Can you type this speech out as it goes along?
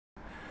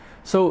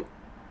So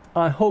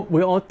I hope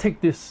we all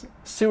take this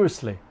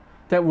seriously,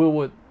 that we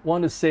would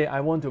want to say, I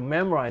want to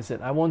memorize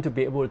it, I want to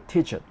be able to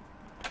teach it.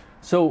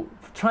 So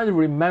try to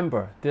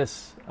remember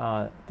this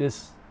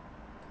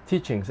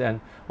teachings, and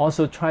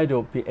also try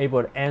to be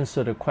able to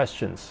answer the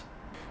questions.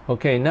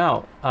 Okay,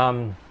 now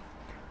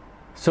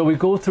so we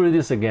go through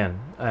this again,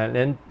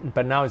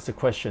 but now it's the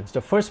questions.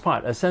 The first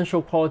part,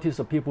 essential qualities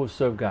of people who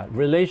serve God,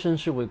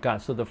 relationship with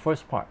God. So the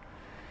first part,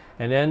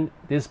 and then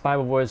this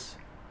Bible verse,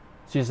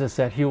 Jesus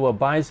said, "He who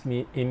abides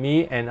in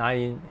me and I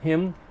in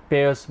him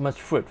bears much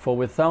fruit. For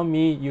without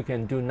me you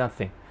can do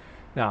nothing."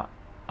 Now,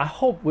 I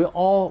hope we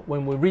all,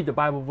 when we read the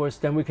Bible verse,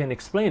 then we can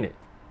explain it.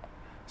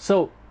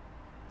 So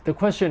the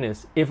question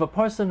is, if a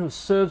person who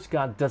serves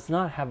God does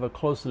not have a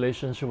close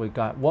relationship with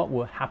God, what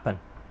will happen?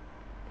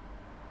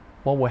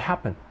 What will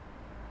happen?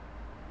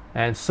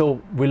 And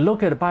so we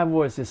look at the Bible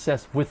verse, it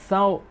says,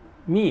 without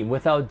me,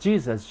 without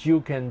Jesus,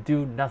 you can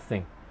do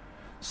nothing.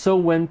 So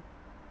when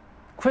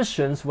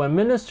Christians, when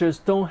ministers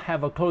don't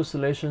have a close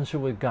relationship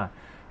with God,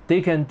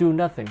 they can do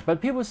nothing.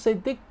 But people say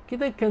they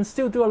can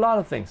still do a lot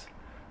of things.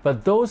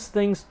 But those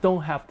things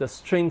don't have the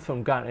strength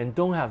from God and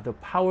don't have the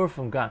power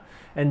from God,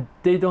 and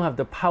they don't have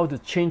the power to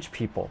change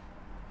people.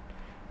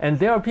 And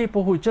there are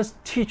people who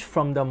just teach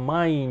from the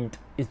mind.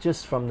 It's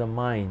just from the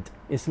mind.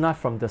 It's not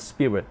from the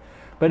spirit.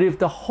 But if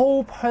the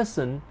whole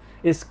person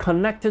is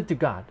connected to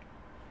God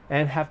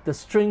and have the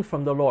strength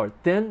from the Lord,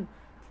 then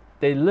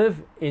they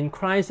live in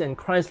Christ and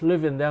Christ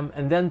live in them,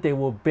 and then they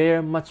will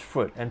bear much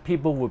fruit, and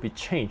people will be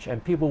changed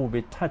and people will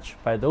be touched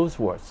by those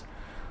words.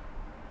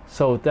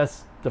 So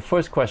that's the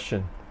first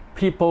question.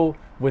 People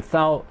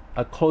without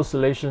a close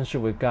relationship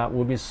with God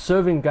will be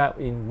serving God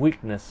in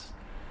weakness.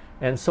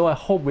 And so I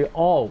hope we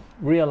all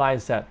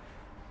realize that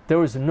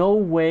there is no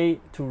way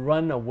to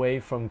run away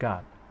from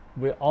God.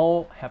 We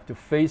all have to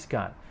face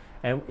God.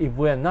 And if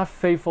we are not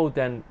faithful,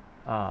 then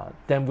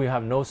we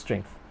have no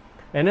strength.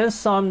 And then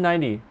Psalm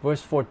 90,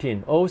 verse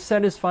 14. "Oh,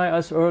 satisfy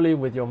us early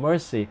with your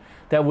mercy,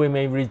 that we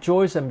may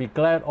rejoice and be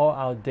glad all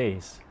our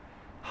days."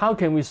 How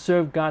can we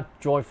serve God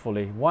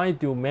joyfully? Why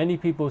do many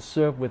people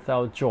serve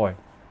without joy?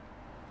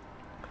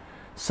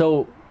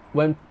 So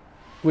when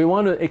we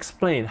want to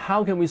explain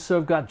how can we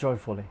serve God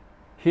joyfully,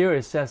 here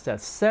it says that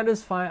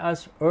satisfy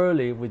us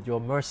early with your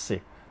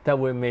mercy, that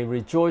we may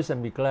rejoice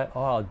and be glad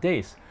all our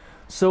days.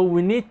 So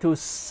we need to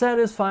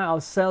satisfy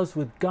ourselves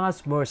with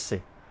God's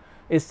mercy.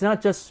 It's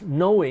not just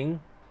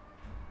knowing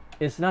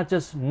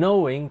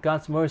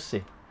God's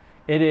mercy.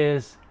 It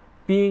is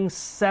being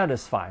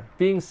satisfied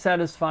with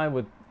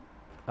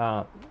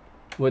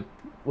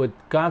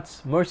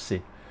God's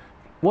mercy.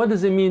 What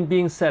does it mean,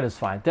 being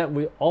satisfied? That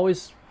we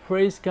always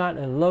praise God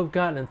and love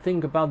God and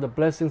think about the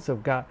blessings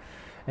of God,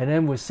 and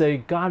then we say,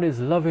 God is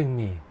loving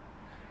me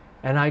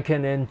and I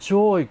can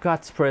enjoy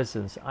God's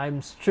presence.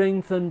 I'm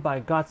strengthened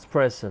by God's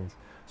presence,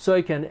 so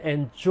I can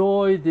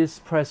enjoy this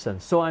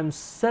presence. So I'm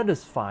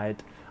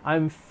satisfied,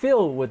 I'm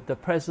filled with the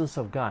presence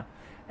of God,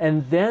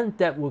 and then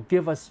that will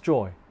give us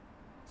joy.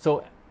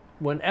 So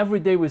when every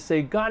day we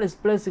say, God is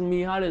blessing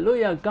me,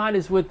 hallelujah, God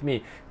is with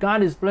me,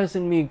 God is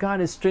blessing me,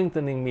 God is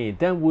strengthening me,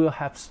 then we'll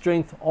have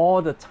strength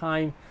all the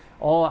time,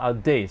 all our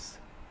days.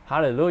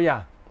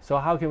 Hallelujah. So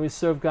how can we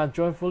serve God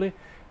joyfully?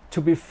 To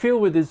be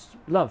filled with His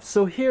love.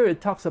 So here it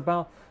talks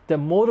about the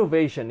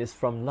motivation is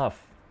from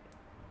love.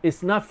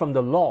 It's not from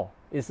the law.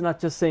 It's not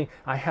just saying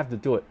I have to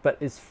do it, but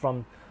it's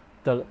from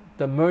the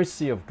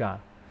mercy of God.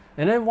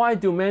 And then why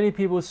do many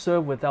people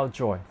serve without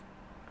joy?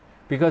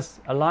 Because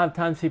a lot of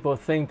times people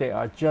think they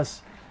are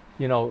just,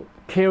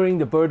 carrying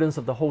the burdens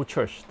of the whole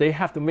church. They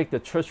have to make the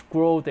church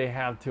grow. They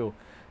have to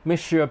make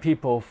sure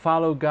people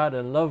follow God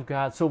and love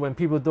God. So when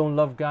people don't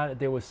love God,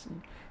 they will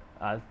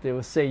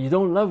say, you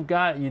don't love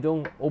God, you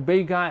don't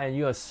obey God, and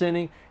you are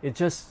sinning. It's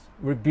just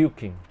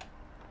rebuking.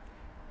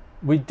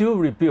 We do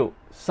rebuke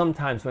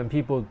sometimes when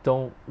people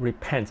don't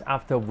repent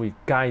after we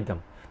guide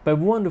them. But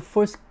we want to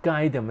first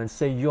guide them and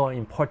say, you're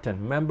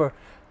important. Remember,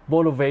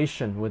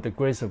 motivation with the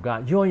grace of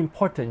God. You're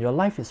important. Your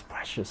life is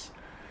precious.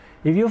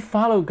 If you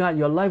follow God,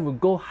 your life will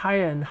go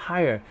higher and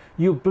higher.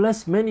 You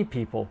bless many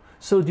people.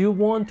 So do you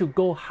want to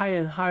go higher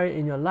and higher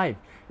in your life?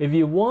 If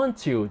you want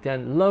to,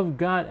 then love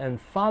God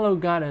and follow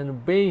God and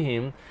obey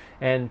Him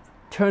and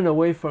turn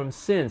away from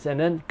sins. And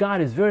then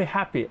God is very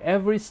happy.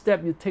 Every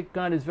step you take,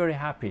 God is very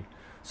happy.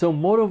 So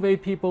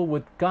motivate people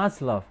with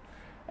God's love.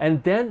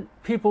 And then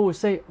people will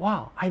say,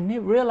 wow, I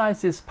didn't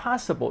realize it's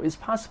possible. It's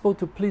possible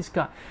to please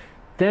God.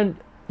 Then,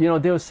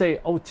 they'll say,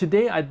 oh,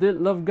 today I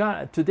did love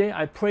God. Today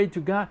I prayed to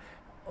God.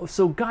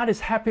 So God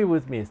is happy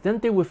with me. Then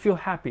they will feel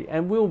happy,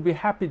 and we will be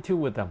happy too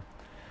with them.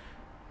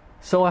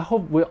 So I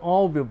hope we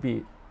all will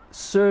be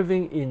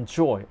serving in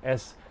joy,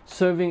 as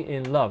serving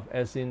in love,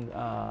 as in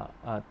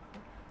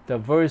the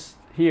verse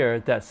here,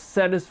 that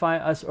satisfy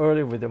us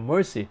early with the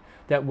mercy,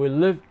 that we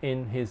live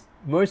in His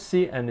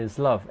mercy and His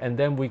love, and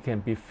then we can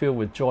be filled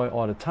with joy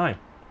all the time.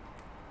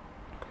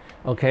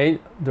 Okay,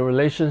 the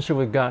relationship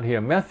with God here,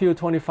 Matthew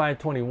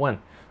 25:21.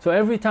 So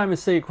every time you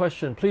say a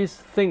question, please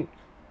think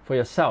for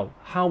yourself,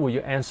 how will you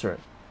answer it?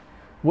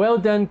 Well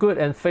done, good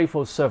and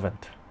faithful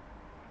servant.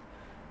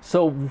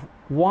 So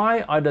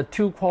why are the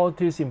two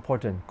qualities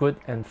important, good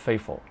and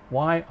faithful?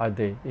 Why are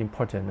they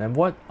important, and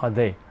what are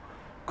they?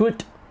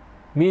 Good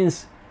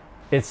means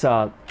it's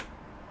a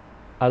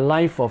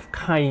life of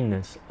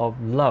kindness, of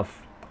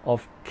love,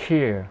 of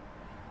care,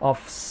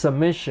 of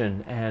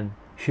submission and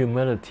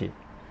humility.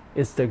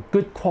 It's the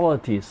good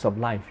qualities of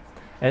life.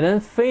 And then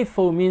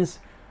faithful means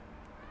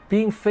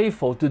being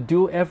faithful to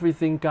do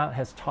everything God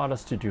has taught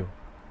us to do,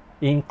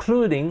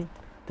 including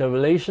the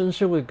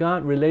relationship with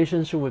God,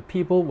 relationship with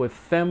people, with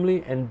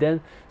family, and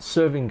then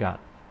serving God.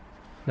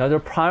 Now the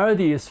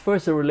priority is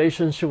first a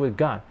relationship with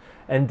God,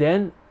 and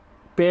then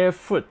bear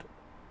fruit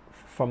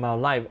from our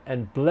life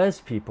and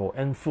bless people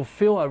and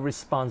fulfill our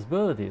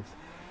responsibilities.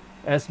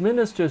 As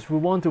ministers, we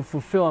want to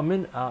fulfill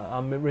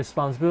our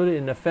responsibility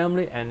in the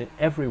family and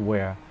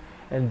everywhere,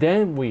 and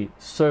then we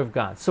serve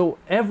God. So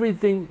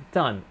everything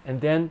done, and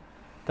then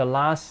the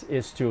last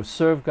is to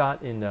serve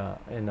God in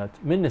the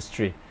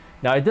ministry.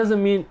 Now it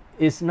doesn't mean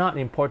it's not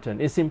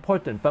important. It's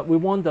important, but we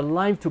want the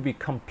life to be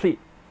complete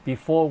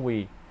before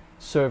we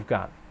serve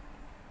God.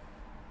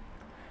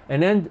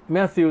 And then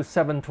Matthew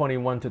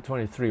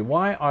 7:21-23.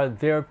 Why are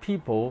there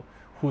people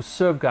who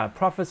serve God,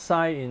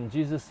 prophesy in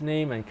Jesus'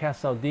 name and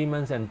cast out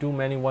demons and do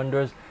many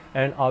wonders,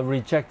 and are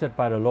rejected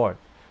by the Lord?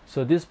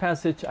 So this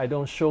passage I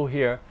don't show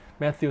here,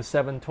 Matthew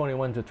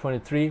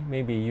 7:21-23.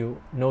 Maybe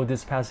you know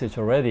this passage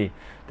already,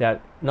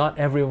 that not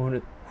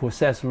everyone who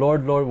says,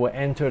 Lord, Lord, will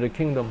enter the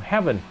kingdom of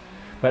heaven,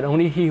 but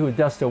only he who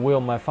does the will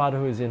of my Father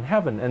who is in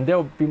heaven. And there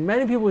will be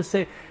many people who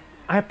say,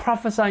 I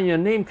prophesy in your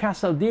name,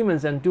 cast out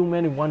demons, and do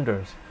many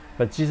wonders.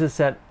 But Jesus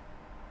said,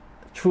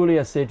 truly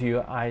I say to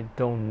you, I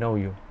don't know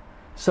you.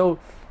 So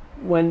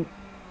when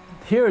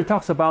here it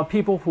talks about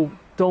people who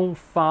don't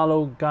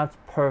follow God's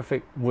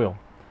perfect will,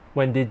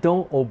 when they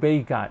don't obey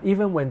God,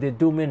 even when they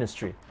do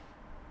ministry.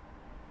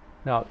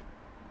 Now,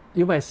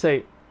 you might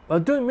say, well,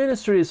 doing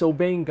ministry is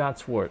obeying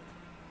God's word.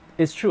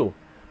 It's true.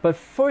 But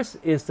first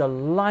is the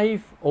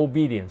life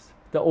obedience,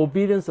 the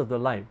obedience of the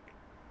life.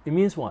 It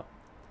means what?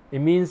 It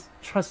means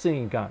trusting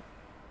in God,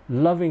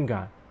 loving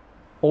God,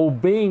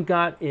 obeying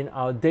God in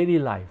our daily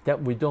life,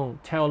 that we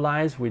don't tell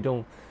lies, we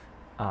don't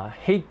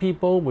hate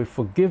people, we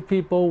forgive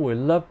people, we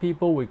love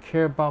people, we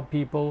care about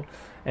people,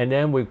 and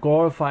then we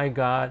glorify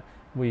God,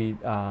 we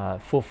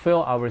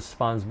fulfill our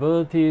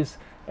responsibilities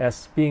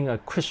as being a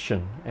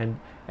Christian,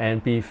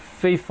 and be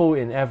faithful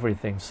in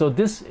everything. So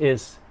this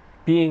is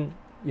being,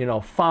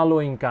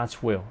 following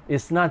God's will.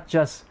 It's not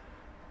just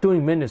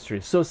doing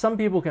ministry. So some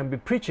people can be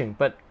preaching,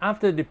 but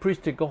after they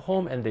preach, they go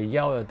home and they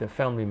yell at their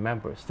family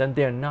members. Then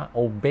they're not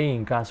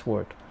obeying God's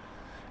word.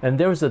 And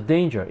there's a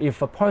danger.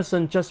 If a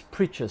person just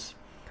preaches,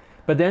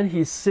 but then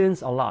he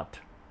sins a lot,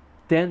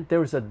 then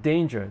there is a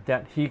danger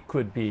that he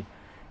could be,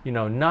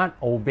 not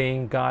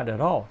obeying God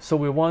at all. So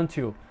we want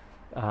to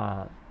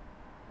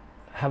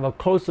have a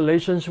close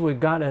relationship with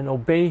God and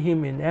obey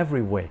Him in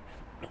every way,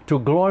 to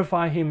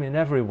glorify Him in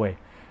every way.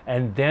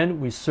 And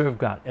then we serve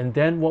God. And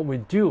then what we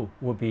do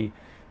will be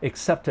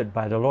accepted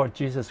by the Lord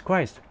Jesus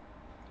Christ.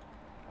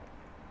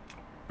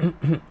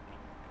 If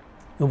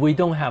we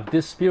don't have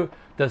this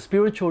the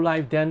spiritual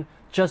life, then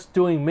just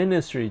doing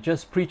ministry,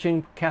 just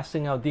preaching,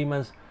 casting out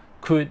demons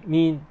could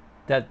mean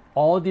that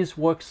all these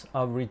works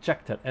are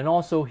rejected, and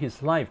also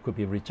his life could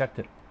be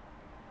rejected.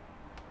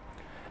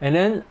 And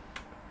then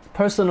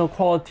personal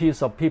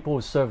qualities of people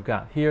who serve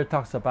God. Here it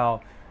talks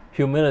about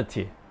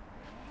humility.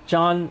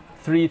 John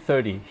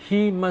 3:30,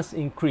 he must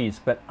increase,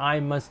 but I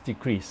must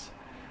decrease.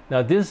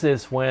 Now this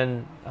is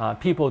when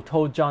people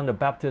told John the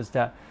Baptist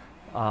that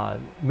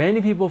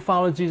many people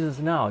follow Jesus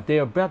now. They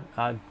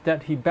are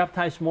that he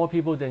baptized more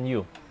people than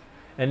you.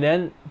 And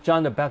then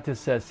John the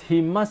Baptist says,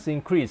 he must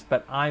increase,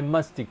 but I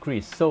must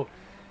decrease. So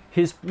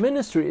his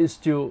ministry is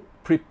to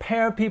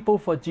prepare people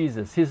for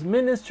Jesus. His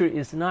ministry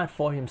is not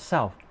for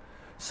himself.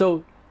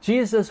 So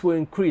Jesus will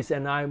increase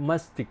and I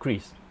must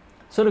decrease.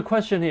 So the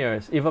question here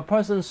is, if a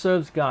person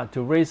serves God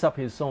to raise up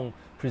his own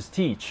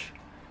prestige,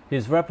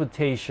 his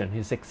reputation,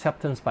 his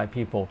acceptance by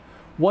people,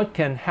 what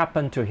can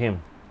happen to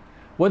him?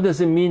 What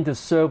does it mean to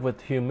serve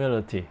with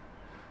humility?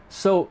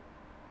 So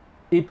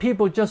if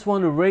people just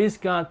want to raise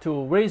God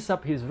to raise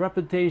up his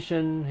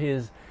reputation,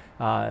 his,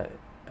 so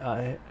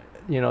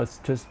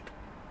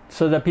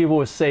that people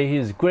will say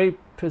he's a great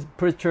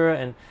preacher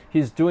and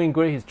he's doing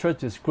great, his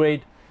church is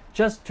great,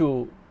 just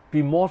to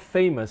be more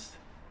famous,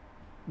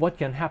 what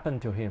can happen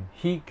to him?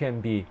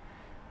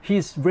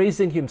 He's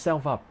raising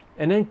himself up,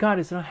 and then God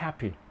is not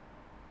happy.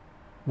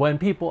 When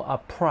people are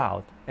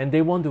proud and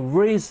they want to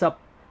raise up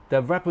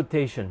their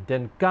reputation,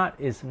 then God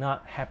is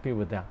not happy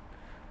with that.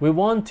 We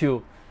want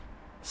to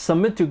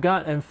submit to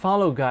God and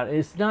follow God.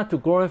 It's not to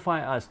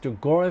glorify us,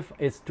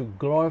 it's to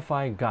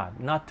glorify God,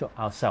 not to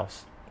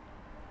ourselves.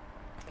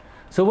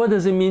 So what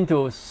does it mean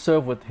to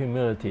serve with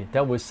humility?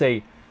 That we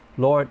say,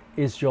 Lord,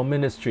 it's your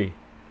ministry.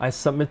 I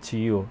submit to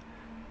you.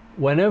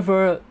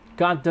 Whenever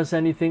God does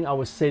anything, I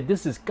would say,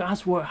 this is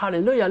God's word.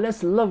 Hallelujah.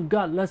 Let's love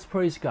God. Let's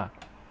praise God.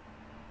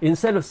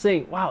 Instead of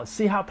saying, wow,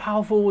 see how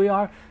powerful we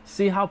are.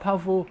 See how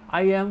powerful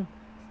I am.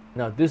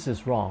 No, this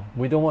is wrong.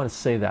 We don't want to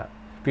say that.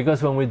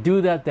 Because when we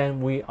do that,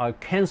 then we are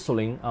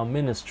canceling our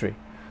ministry.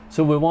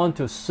 So we want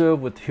to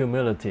serve with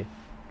humility.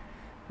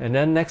 And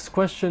then next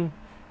question,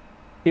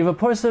 if a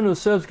person who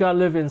serves God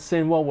lives in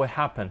sin, what will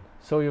happen?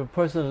 So if a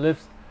person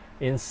lives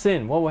in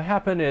sin, what will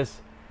happen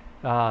is,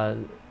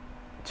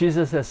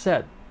 Jesus has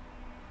said,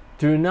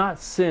 do not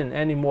sin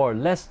anymore,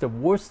 lest the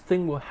worst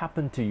thing will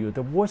happen to you.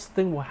 The worst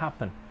thing will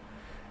happen.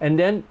 And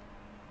then,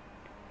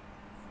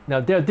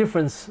 now there are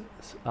different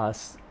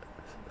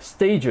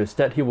stages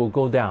that he will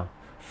go down.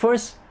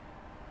 First,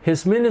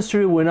 his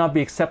ministry will not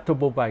be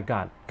acceptable by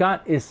God.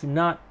 God is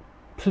not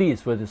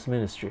pleased with his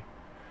ministry.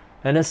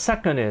 And the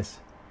second is,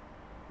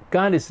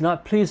 God is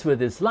not pleased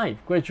with his life.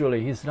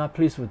 Gradually, he's not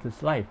pleased with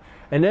his life.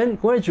 And then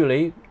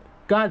gradually,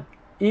 God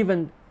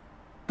even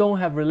don't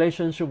have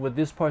relationship with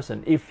this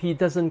person if he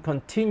doesn't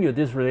continue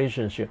this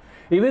relationship.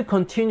 If we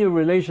continue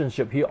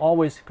relationship, he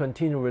always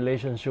continue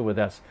relationship with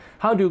us.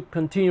 How do you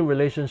continue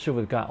relationship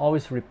with God?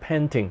 Always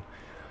repenting.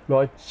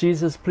 Lord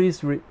Jesus,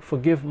 please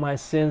forgive my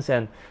sins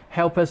and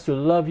help us to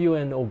love you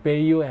and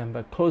obey you and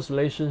have a close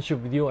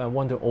relationship with you. I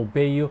want to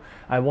obey you.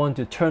 I want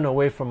to turn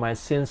away from my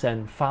sins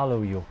and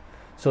follow you.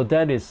 So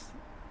that is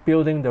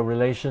building the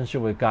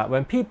relationship with God.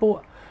 When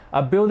people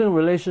are building a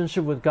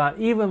relationship with God,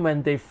 even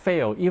when they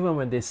fail, even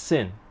when they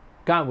sin,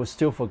 God will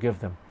still forgive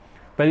them.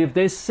 But if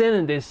they sin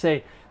and they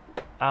say,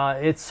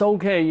 it's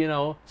okay, you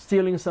know,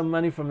 stealing some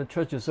money from the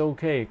church is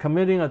okay,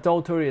 committing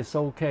adultery is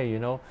okay, you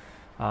know,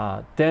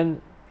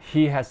 then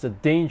he has the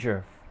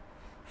danger.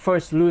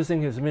 First,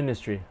 losing his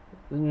ministry.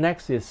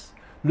 Next is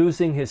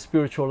losing his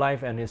spiritual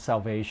life and his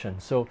salvation.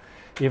 So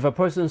if a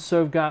person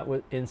serves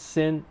God in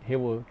sin, he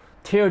will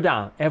tear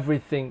down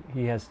everything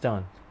he has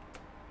done.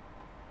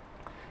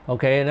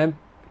 Okay, and then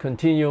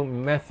continue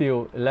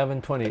Matthew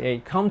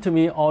 11:28. Come to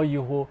me, all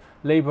you who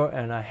labor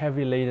and are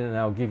heavy laden, and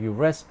I'll give you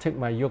rest. Take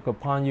my yoke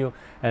upon you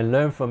and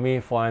learn from me,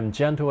 for I am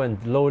gentle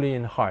and lowly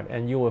in heart,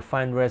 and you will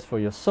find rest for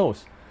your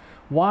souls.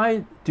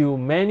 Why do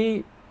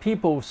many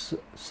people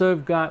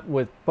serve God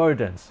with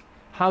burdens?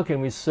 How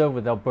can we serve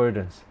without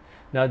burdens?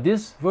 Now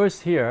this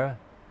verse here,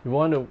 we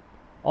want to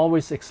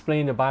always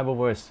explain the Bible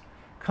verse.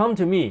 Come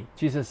to me,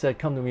 Jesus said,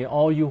 come to me,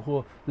 all you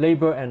who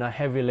labor and are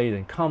heavy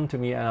laden. Come to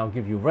me and I'll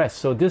give you rest.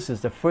 So this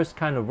is the first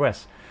kind of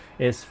rest,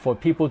 is for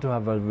people to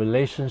have a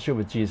relationship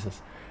with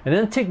Jesus. And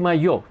then take my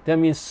yoke, that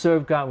means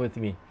serve God with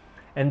me.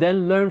 And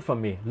then learn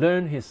from me,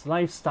 learn his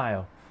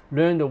lifestyle,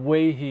 learn the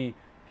way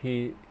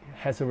he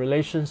has a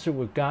relationship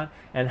with God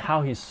and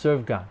how he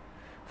served God.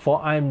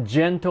 For I am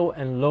gentle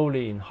and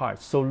lowly in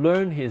heart. So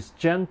learn his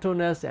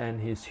gentleness and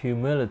his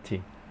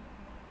humility.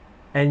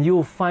 And you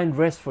will find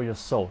rest for your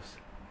souls.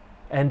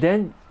 And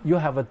then you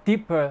have a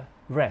deeper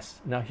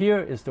rest. Now here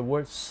is the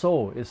word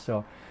soul, is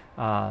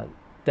that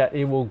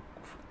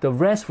the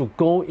rest will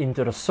go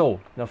into the soul.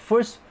 Now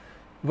first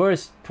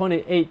verse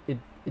 28,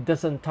 it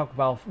doesn't talk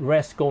about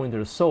rest going to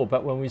the soul,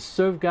 but when we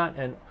serve God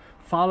and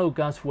follow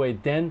God's way,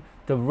 then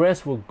the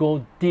rest will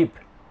go deep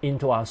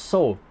into our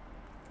soul.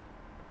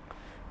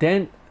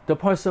 Then the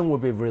person will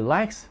be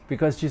relaxed,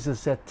 because Jesus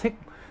said, take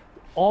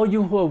all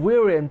you who are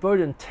weary and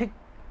burdened, take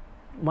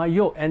my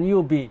yoke, and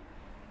you'll be,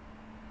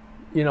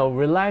 you know,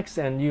 relaxed,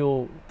 and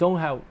you don't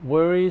have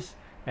worries,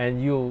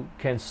 and you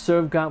can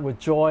serve God with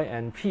joy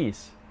and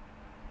peace.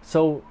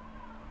 So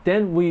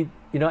then we,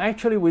 you know,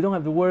 actually we don't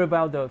have to worry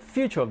about the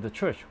future of the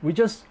church. We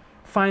just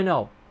find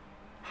out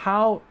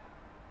how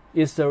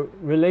is the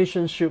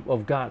relationship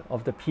of God,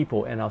 of the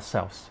people, and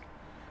ourselves.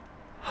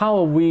 How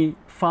are we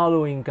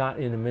following God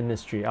in the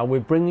ministry? Are we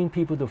bringing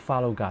people to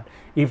follow God?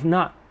 If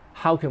not,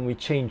 how can we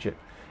change it?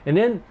 And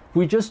then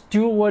we just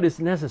do what is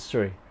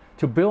necessary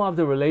to build up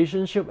the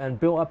relationship and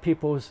build up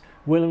people's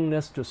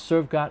willingness to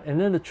serve God. And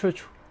then the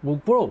church will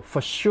grow.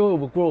 For sure it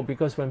will grow,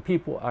 because when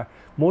people are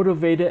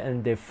motivated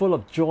and they're full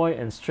of joy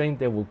and strength,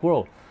 they will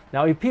grow.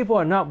 Now if people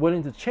are not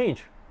willing to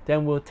change,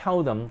 then we'll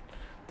tell them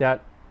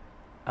that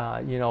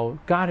you know,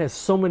 God has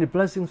so many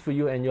blessings for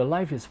you and your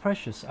life is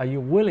precious. Are you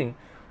willing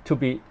to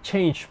be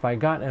changed by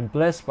God and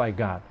blessed by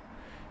God?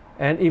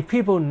 And if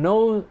people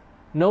know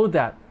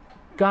that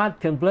God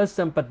can bless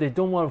them, but they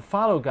don't want to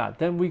follow God,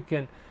 then we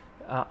can,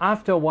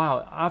 after a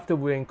while, after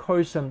we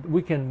encourage them,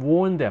 we can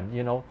warn them,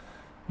 you know,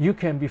 you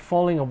can be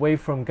falling away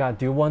from God.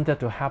 Do you want that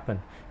to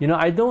happen? You know,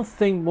 I don't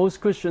think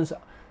most Christians,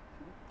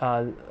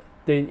 they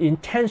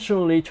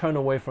intentionally turn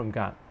away from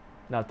God.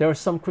 Now, there are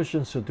some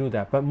Christians who do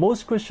that, but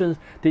most Christians,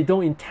 they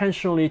don't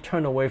intentionally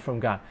turn away from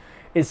God.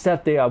 It's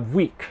that they are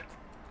weak.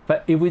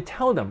 But if we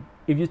tell them,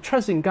 if you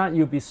trust in God,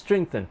 you'll be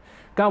strengthened.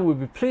 God will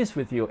be pleased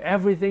with you.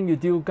 Everything you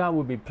do, God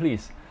will be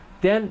pleased.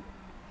 Then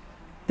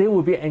they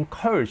will be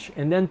encouraged,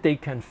 and then they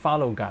can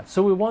follow God.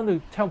 So we want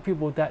to tell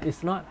people that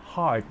it's not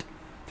hard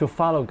to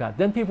follow God.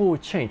 Then people will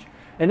change.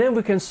 And then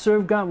we can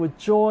serve God with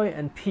joy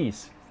and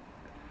peace.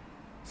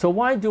 So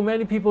why do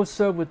many people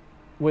serve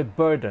with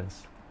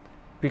burdens?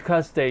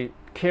 Because they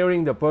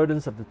carrying the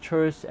burdens of the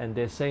church, and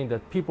they're saying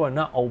that people are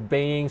not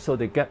obeying, so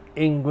they get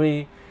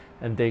angry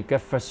and they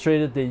get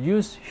frustrated. They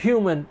use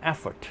human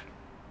effort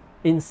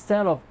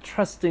instead of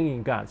trusting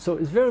in God. So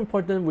it's very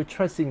important we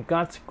trust in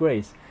God's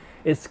grace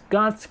It's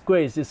God's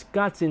grace, it's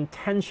God's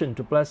intention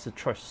to bless the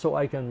church, so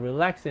I can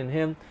relax in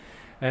Him.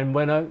 And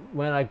when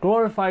I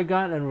glorify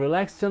God and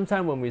relax,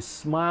 sometimes when we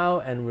smile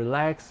and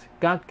relax,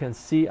 God can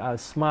see our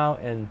smile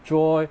and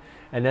joy,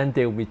 and then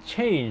they will be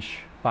changed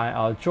by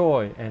our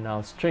joy and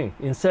our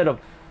strength. Instead of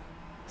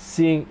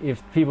seeing,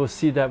 if people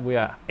see that we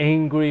are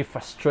angry,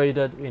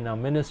 frustrated in our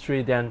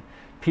ministry, then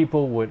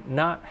people would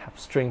not have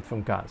strength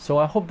from God. So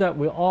I hope that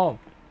we all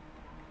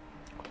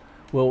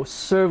will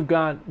serve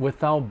God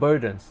without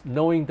burdens,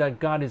 knowing that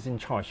God is in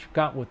charge.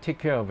 God will take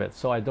care of it,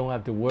 so I don't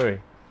have to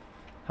worry.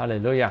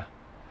 Hallelujah.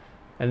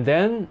 And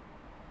then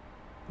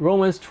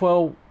Romans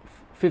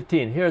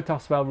 12:15, here it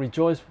talks about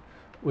rejoice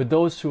with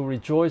those who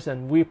rejoice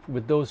and weep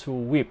with those who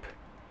weep.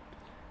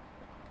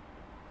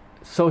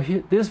 So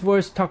this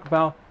verse talks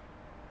about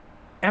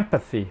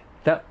empathy,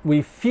 that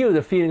we feel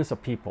the feelings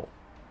of people.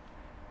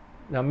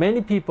 Now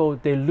many people,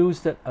 they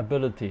lose that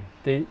ability.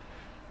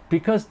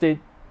 Because they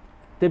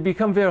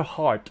become very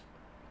hard.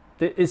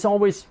 It's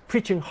always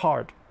preaching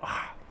hard.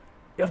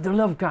 You have to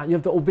love God, you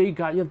have to obey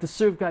God, you have to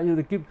serve God, you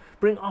have to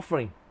bring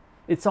offering.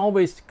 It's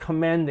always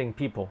commanding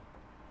people.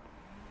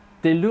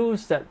 They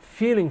lose that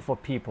feeling for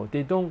people.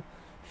 They don't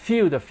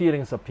feel the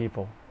feelings of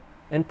people.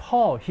 And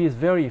Paul, he is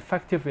very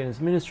effective in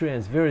his ministry and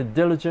is very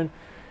diligent.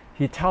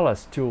 He tells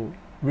us to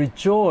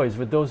rejoice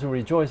with those who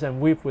rejoice and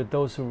weep with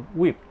those who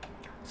weep.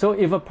 So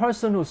if a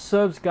person who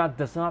serves God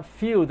does not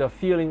feel the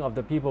feeling of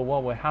the people,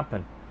 what will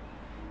happen?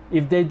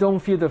 If they don't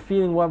feel the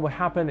feeling, what will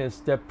happen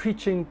is their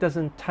preaching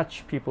doesn't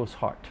touch people's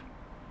heart.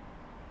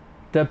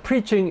 The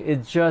preaching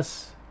is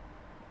just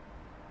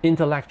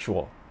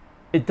intellectual.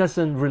 It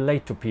doesn't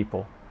relate to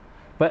people.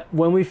 But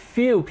when we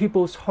feel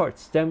people's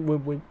hearts, then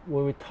when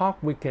we talk,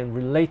 we can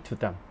relate to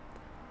them.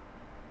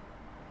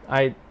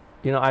 I've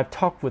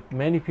talked with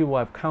many people,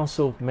 I've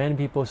counseled many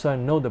people, so I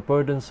know the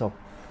burdens of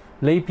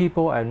lay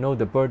people, I know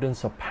the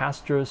burdens of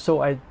pastors.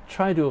 So I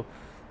try to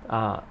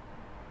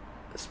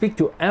speak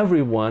to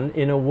everyone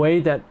in a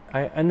way that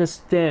I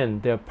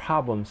understand their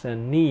problems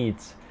and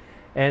needs.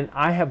 And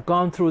I have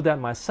gone through that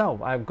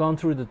myself. I've gone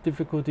through the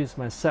difficulties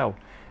myself.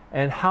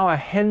 And how I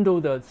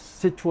handle the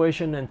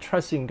situation and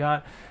trust in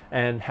God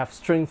and have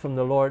strength from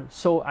the Lord.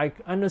 So I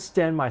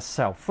understand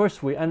myself.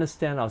 First, we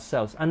understand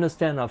ourselves,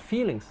 understand our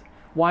feelings.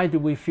 Why do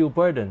we feel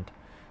burdened?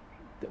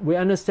 We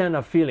understand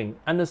our feeling,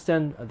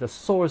 understand the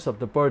source of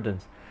the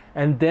burdens.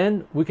 And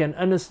then we can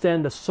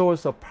understand the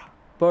source of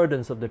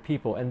burdens of the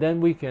people. And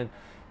then we can,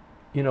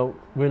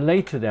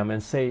 relate to them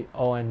and say,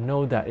 oh, I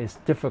know that it's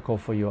difficult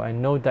for you. I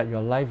know that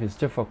your life is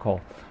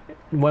difficult.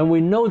 When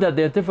we know that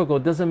they're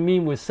difficult, doesn't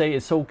mean we say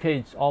it's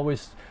okay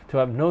always to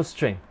have no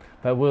strength.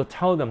 But we'll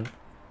tell them,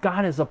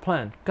 God has a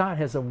plan. God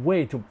has a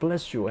way to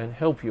bless you and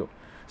help you.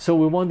 So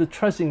we want to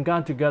trust in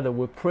God together.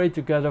 We pray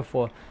together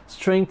for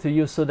strength to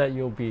you so that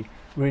you'll be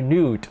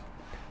renewed.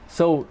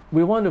 So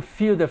we want to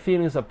feel the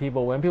feelings of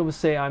people. When people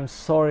say, I'm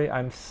sorry,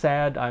 I'm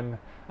sad, I'm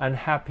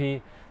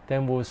unhappy,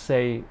 then we'll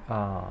say,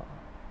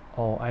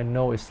 oh, I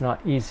know it's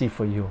not easy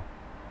for you.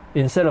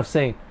 Instead of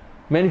saying,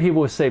 many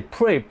people will say,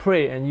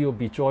 pray, and you'll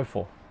be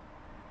joyful.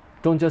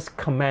 Don't just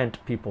command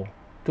people.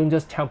 Don't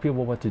just tell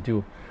people what to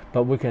do.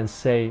 But we can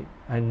say,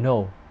 I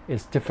know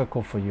it's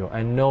difficult for you.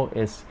 I know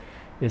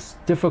it's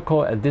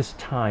difficult at this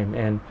time,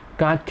 and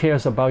God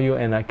cares about you,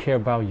 and I care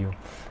about you.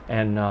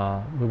 And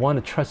we want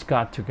to trust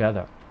God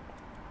together.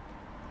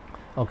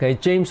 Okay,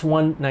 James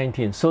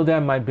 1:19. So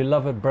then, my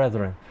beloved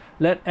brethren,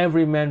 let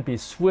every man be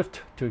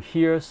swift to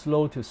hear,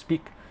 slow to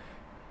speak.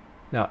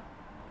 Now,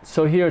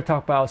 so here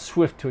talk about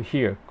swift to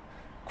hear,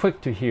 quick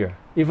to hear.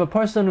 If a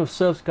person who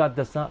serves God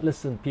does not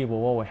listen to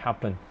people, what will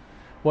happen?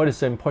 What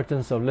is the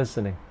importance of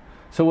listening?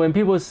 So when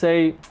people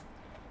say,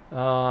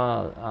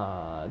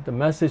 the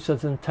message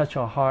doesn't touch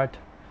our heart,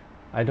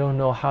 I don't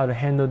know how to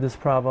handle this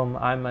problem,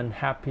 I'm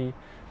unhappy,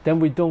 then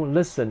we don't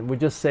listen. We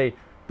just say,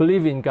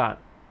 believe in God.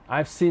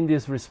 I've seen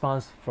this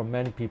response from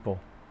many people.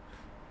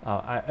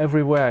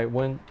 Everywhere I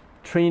went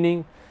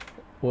training,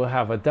 we'll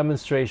have a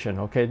demonstration.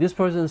 Okay, this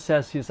person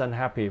says he's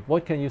unhappy.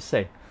 What can you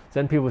say?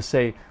 Then people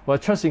say, well,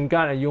 trust in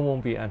God and you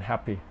won't be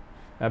unhappy.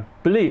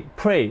 Believe,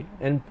 pray,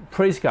 and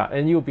praise God,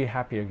 and you'll be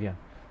happy again.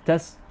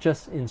 That's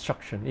just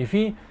instruction. If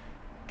he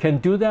can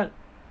do that,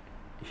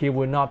 he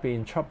will not be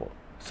in trouble.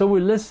 So we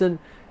listen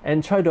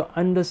and try to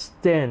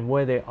understand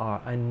where they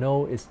are. I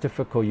know it's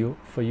difficult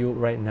for you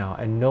right now.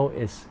 I know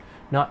it's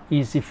not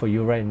easy for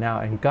you right now,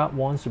 and God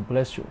wants to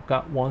bless you.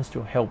 God wants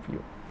to help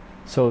you.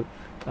 So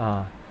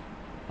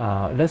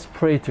let's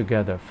pray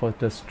together for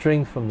the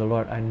strength from the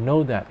Lord. I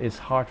know that it's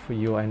hard for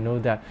you. I know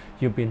that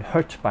you've been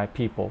hurt by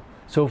people.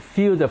 So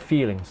feel the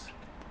feelings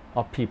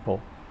of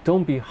people.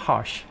 Don't be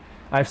harsh.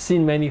 I've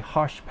seen many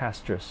harsh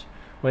pastors.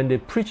 When they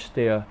preach,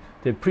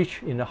 they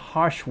preach in a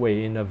harsh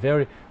way,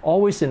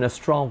 always in a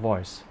strong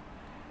voice.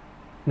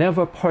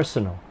 Never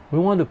personal. We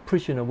want to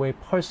preach in a way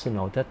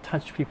personal that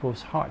touch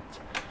people's hearts.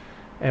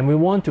 And we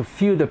want to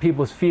feel the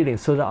people's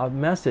feelings so that our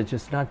message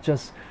is not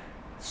just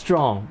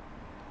strong.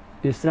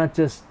 It's not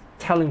just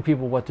telling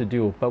people what to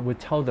do, but we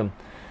tell them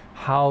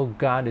how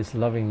God is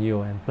loving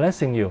you and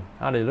blessing you.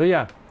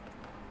 Hallelujah.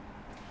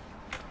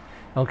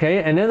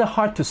 Okay, and then the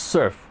heart to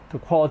serve, the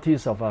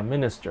qualities of a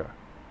minister.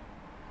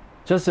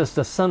 Just as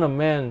the Son of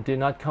Man did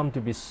not come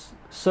to be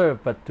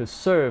served, but to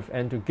serve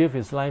and to give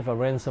his life a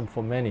ransom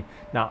for many.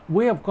 Now,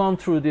 we have gone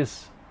through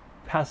these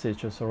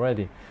passages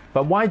already,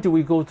 but why do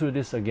we go through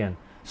this again?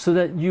 So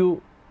that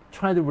you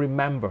try to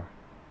remember,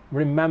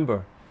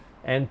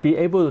 and be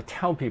able to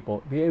tell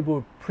people, be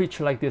able to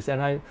preach like this.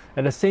 And I,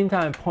 at the same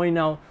time, point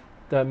out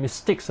the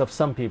mistakes of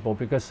some people,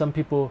 because some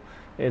people,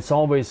 it's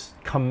always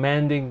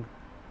commanding,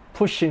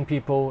 pushing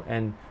people,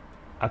 and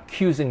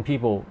accusing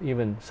people,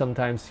 even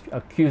sometimes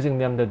accusing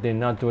them that they're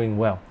not doing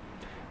well.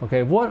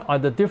 Okay, what are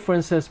the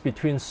differences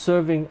between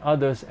serving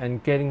others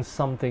and getting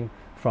something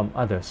from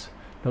others?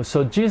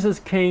 So Jesus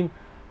came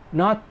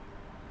not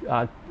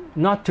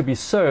to be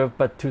served,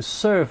 but to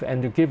serve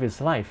and to give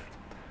his life,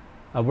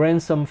 a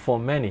ransom for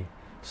many.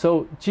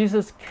 So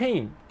Jesus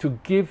came to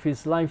give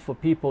his life for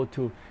people,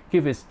 to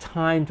give his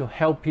time to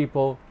help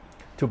people,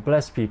 to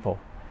bless people,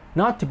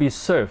 not to be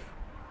served.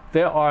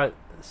 There are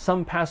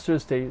some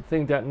pastors, they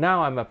think that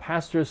now I'm a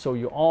pastor, so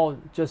you all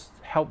just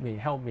help me,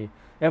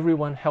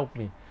 everyone help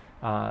me,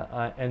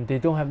 and they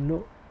don't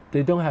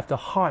have the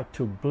heart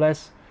to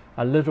bless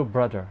a little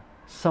brother,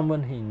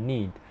 someone he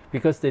need,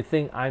 because they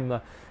think I'm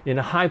in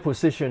a high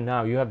position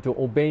now. You have to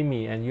obey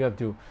me, and you have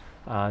to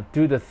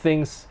do the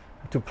things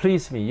to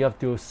please me. You have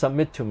to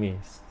submit to me.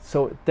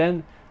 So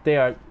then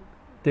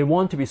they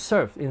want to be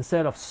served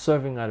instead of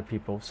serving other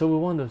people. So we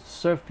want to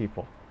serve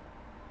people.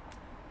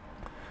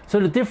 So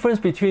the difference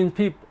between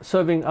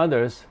serving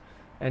others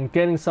and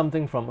getting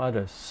something from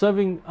others.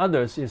 Serving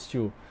others is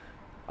to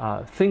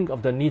think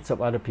of the needs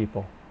of other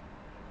people.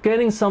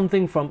 Getting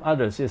something from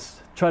others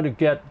is try to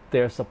get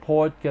their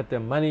support, get their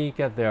money,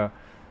 get their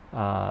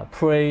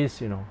praise,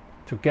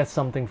 to get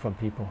something from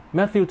people.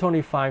 Matthew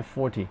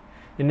 25:40.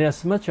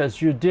 Inasmuch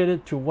as you did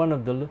it to one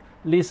of the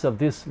least of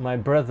these, my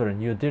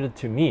brethren, you did it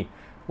to me.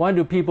 Why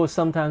do people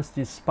sometimes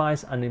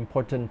despise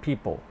unimportant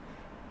people?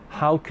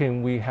 How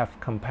can we have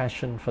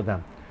compassion for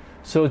them?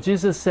 So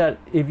Jesus said,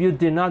 if you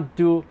did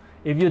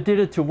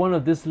it to one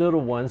of these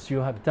little ones, you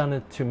have done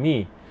it to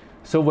me.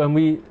 So when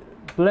we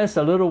bless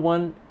a little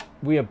one,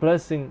 we are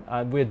blessing,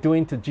 we are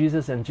doing to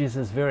Jesus, and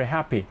Jesus is very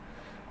happy.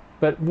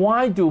 But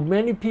why do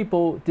many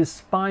people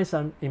despise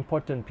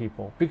unimportant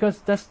people?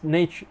 Because that's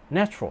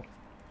natural.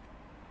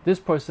 This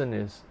person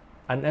is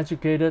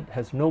uneducated,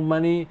 has no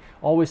money,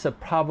 always a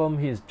problem,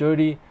 he is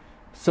dirty.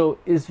 So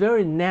it's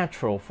very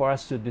natural for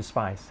us to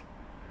despise.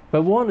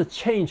 But we want to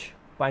change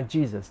by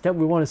Jesus, that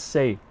we want to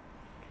say,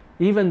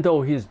 even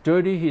though he's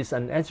dirty, he's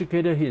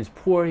uneducated, he is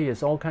poor, he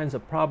has all kinds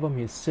of problems,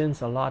 he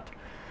sins a lot,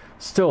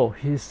 still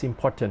he's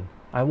important.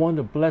 I want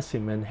to bless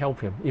him and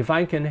help him. If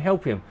I can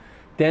help him,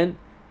 then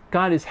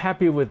God is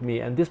happy with me,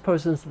 and this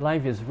person's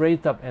life is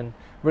raised up, and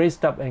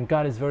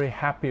God is very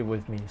happy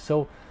with me.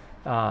 So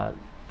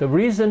the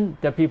reason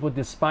that people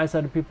despise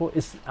other people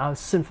is our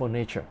sinful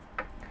nature.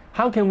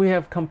 How can we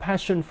have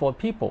compassion for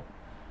people?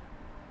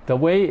 The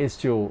way is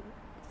to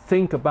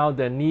think about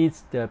their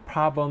needs, their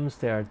problems,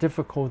 their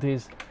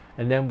difficulties,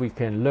 and then we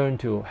can learn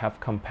to have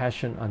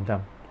compassion on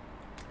them.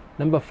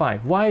 Number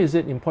 5, why is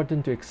it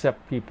important to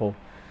accept people?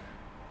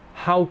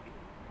 How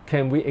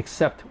can we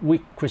accept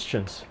weak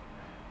Christians?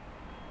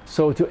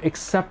 So to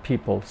accept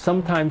people,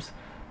 sometimes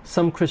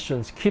some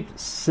Christians keep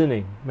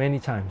sinning many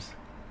times.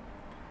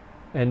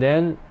 And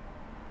then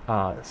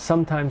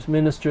sometimes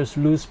ministers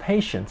lose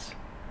patience.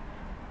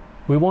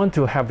 We want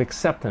to have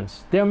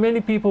acceptance. There are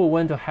many people who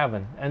went to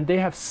heaven and they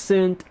have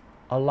sinned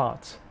a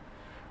lot.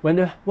 When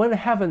they went to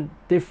heaven,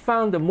 they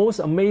found the most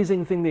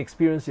amazing thing they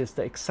experienced is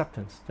the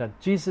acceptance, that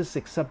Jesus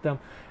accepts them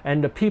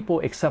and the people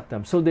accept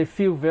them. So they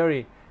feel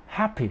very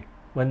happy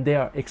when they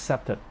are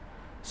accepted.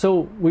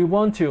 So we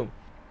want to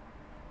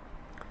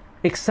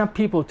accept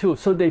people too,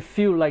 so they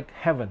feel like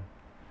heaven.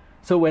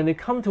 So when they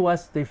come to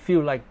us, they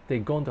feel like they're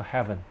going to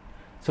heaven.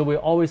 So we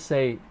always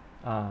say,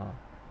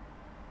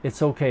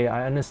 it's okay,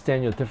 I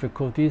understand your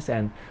difficulties,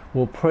 and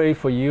we'll pray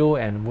for you,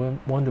 and we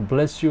want to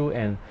bless you,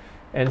 and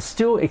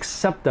still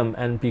accept them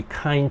and be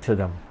kind to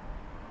them.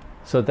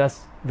 So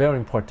that's very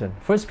important.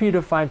 1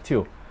 Peter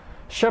 5:2,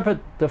 shepherd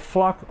the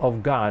flock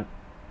of God,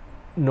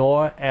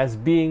 nor as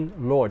being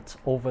lords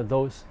over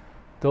those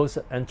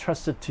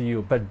entrusted to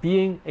you, but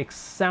being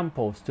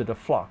examples to the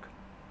flock.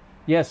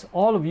 Yes,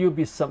 all of you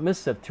be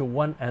submissive to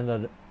one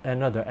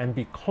another and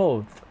be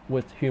clothed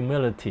with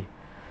humility.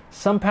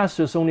 Some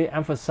pastors only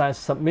emphasize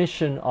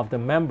submission of the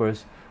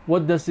members.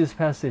 What does this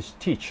passage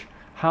teach?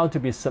 How to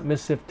be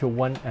submissive to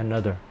one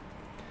another.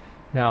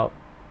 Now,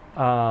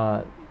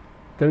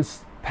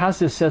 this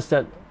passage says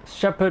that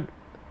shepherd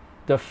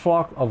the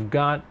flock of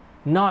God,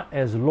 not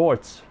as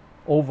lords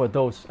over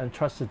those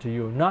entrusted to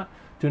you.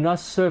 Do not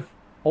serve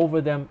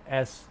over them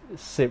as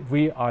if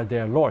we are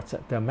their lords,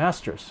 their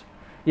masters.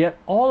 Yet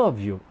all of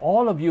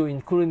you,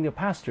 including the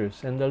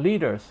pastors and the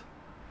leaders,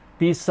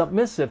 be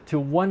submissive to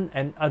one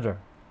another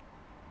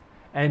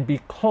and be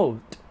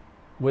clothed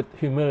with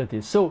humility.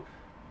 So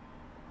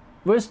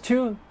verse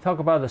 2 talk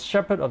about the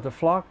shepherd of the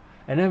flock,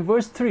 and then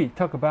verse 3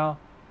 talk about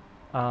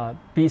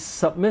be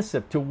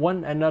submissive to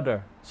one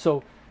another.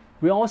 So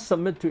We all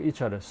submit to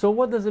each other. So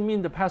what does it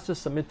mean the pastors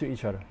submit to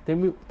each other? They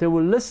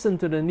will listen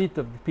to the needs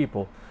of the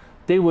people.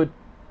 They would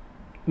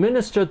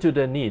minister to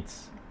their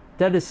needs.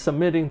 That is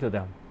submitting to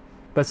them.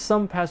 But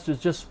some pastors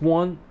just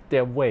want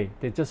their way.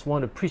 They just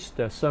want to preach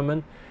their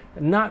sermon,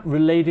 not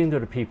relating to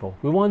the people.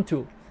 We want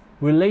to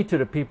relate to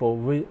the people.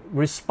 We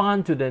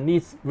respond to their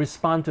needs,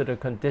 respond to their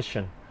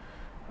condition,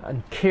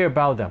 and care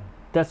about them.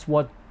 That's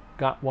what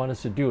God wants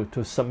us to do,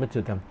 to submit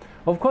to them.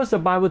 Of course, the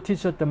Bible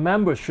teaches that the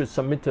members should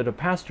submit to the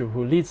pastor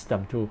who leads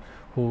them,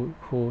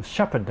 who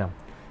shepherd them.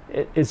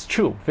 It's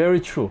true, very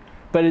true.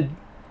 But it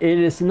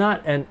is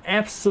not an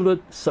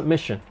absolute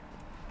submission.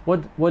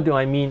 What do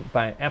I mean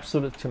by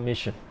absolute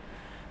submission?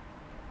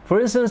 For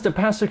instance, the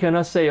pastor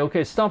cannot say,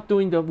 okay, stop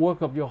doing the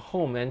work of your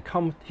home and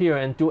come here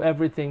and do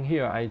everything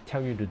here I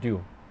tell you to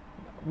do.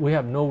 We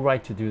have no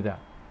right to do that.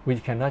 We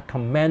cannot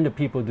command the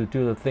people to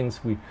do the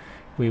things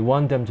we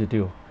want them to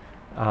do.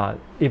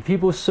 If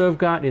people serve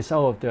God, it's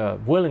out of their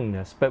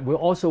willingness, but we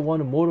also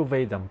want to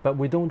motivate them, but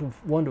we don't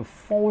want to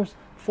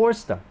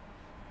force them.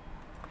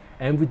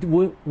 And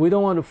we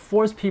don't want to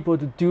force people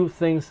to do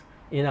things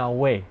in our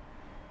way.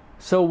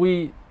 So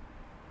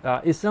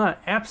it's not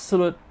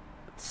absolute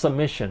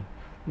submission.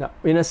 Now,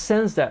 in a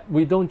sense that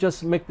we don't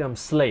just make them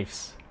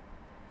slaves,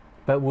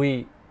 but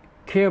we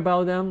care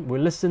about them, we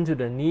listen to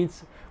their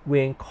needs, we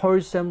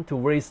encourage them to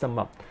raise them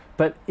up.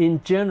 But in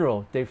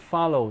general, they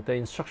follow the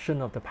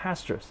instruction of the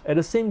pastors. At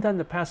the same time,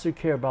 the pastor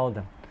care about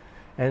them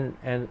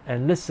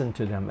and listen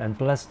to them and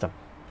bless them.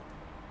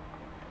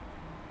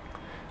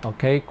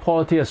 Okay,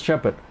 quality of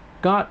shepherd.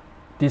 God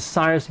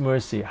desires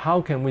mercy. How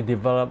can we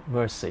develop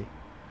mercy?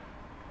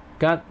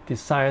 God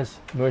desires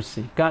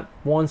mercy. God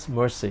wants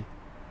mercy.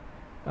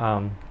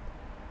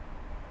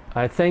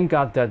 I thank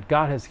God that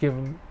God has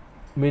given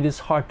me this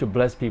heart to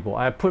bless people.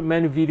 I put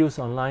many videos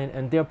online,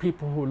 and there are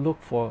people who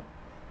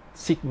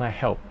seek my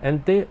help,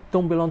 and they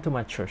don't belong to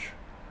my church.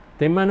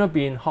 They might not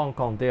be in Hong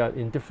Kong, they are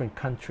in different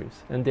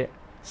countries, and they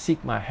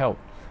seek my help,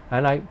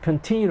 and I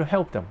continue to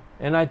help them,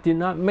 and I did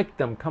not make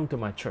them come to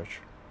my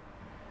church.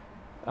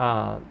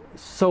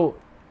 So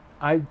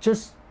I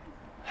just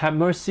have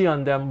mercy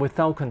on them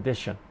without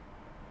condition.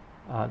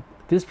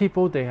 These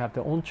people, they have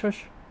their own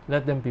church.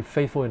 Let them be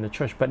faithful in the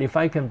church. But if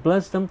I can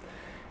bless them,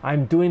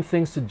 I'm doing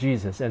things to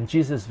Jesus, and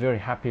Jesus is very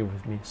happy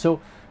with me. So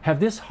have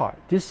this heart.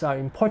 These are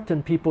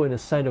important people in the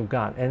sight of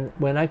God, and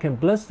when I can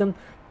bless them,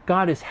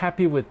 God is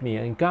happy with me,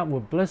 and God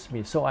will bless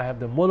me. So I have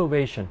the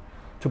motivation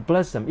to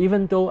bless them,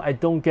 even though I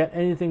don't get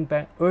anything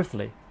back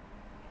earthly,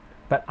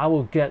 but I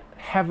will get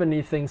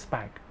heavenly things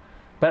back.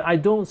 But I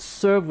don't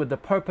serve with the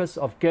purpose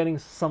of getting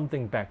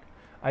something back.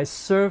 I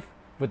serve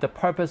with the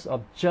purpose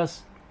of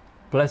just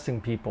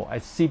blessing people. I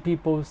see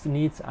people's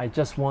needs. I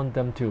just want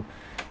them to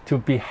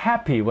be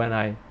happy when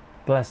I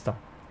bless them.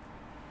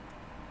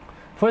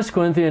 1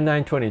 Corinthians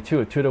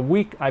 9:22. To the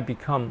weak I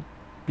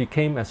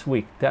became as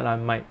weak, that I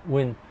might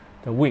win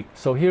the weak.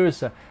 So here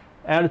is the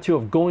attitude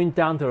of going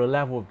down to the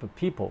level of the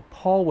people.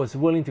 Paul was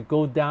willing to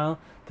go down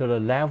to the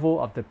level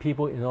of the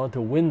people in order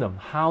to win them.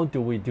 How do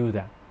we do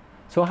that?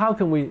 So how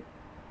can we,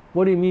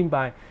 what do you mean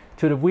by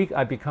to the weak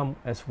I become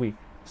as weak?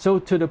 So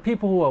to the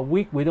people who are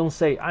weak, we don't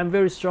say, I'm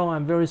very strong,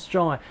 I'm very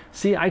strong.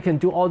 See, I can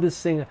do all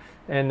this thing,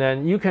 and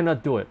then you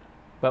cannot do it.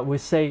 But we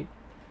say,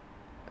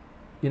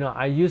 you know,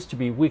 I used to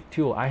be weak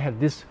too. I have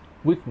this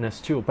weakness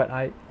too, but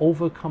I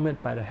overcome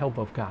it by the help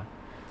of God.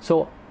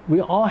 So we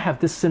all have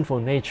this sinful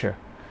nature.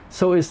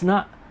 So it's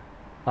not,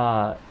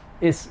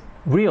 it's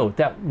real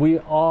that we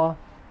all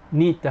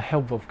need the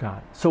help of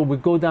God. So we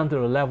go down to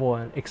the level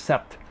and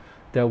accept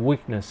their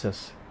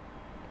weaknesses.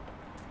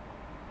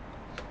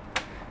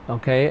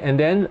 Okay, and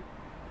then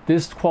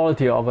this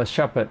quality of a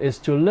shepherd is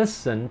to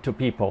listen to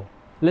people,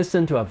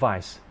 listen to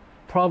advice.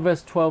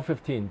 Proverbs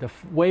 12:15, the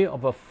way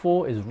of a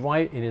fool is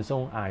right in his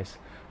own eyes,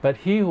 but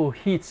he who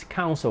heeds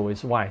counsel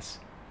is wise.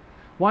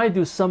 Why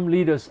do some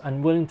leaders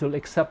unwilling to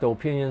accept the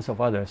opinions of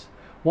others?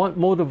 What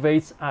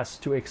motivates us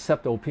to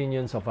accept the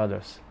opinions of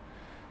others?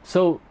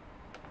 So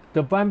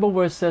the Bible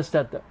verse says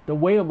that the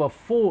way of a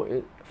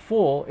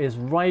fool is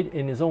right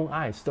in his own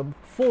eyes. The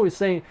fool is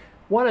saying,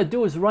 what I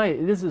do is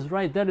right, this is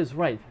right, that is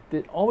right.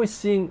 They're always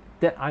seeing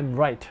that I'm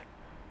right.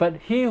 But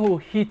he who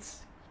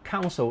heeds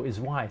counsel is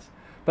wise.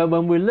 But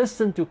when we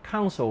listen to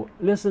counsel,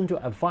 listen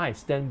to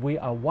advice, then we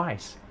are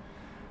wise.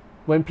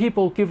 When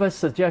people give us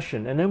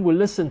suggestion and then we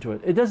listen to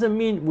it, it doesn't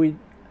mean we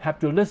have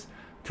to listen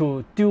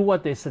to do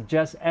what they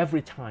suggest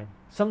every time.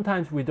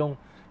 Sometimes we don't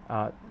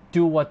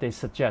do what they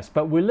suggest,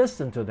 but we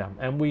listen to them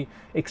and we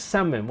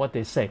examine what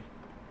they say.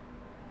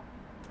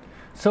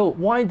 So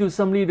why do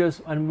some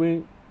leaders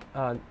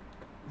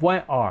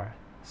why are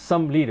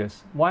some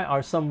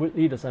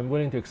leaders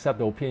unwilling to accept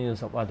the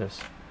opinions of others?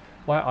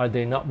 Why are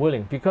they not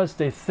willing? Because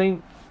they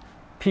think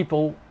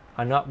people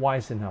are not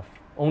wise enough.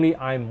 Only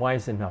I'm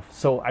wise enough,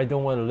 so I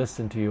don't want to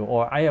listen to you,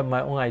 or I have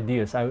my own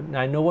ideas.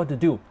 I know what to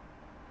do.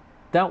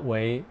 That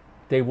way,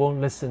 they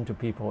won't listen to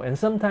people. And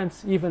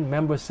sometimes even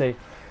members say,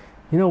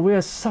 you know, we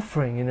are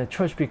suffering in the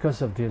church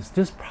because of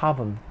this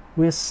problem.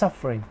 We are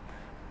suffering.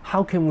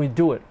 How can we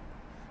do it?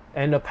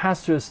 And the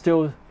pastor is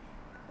still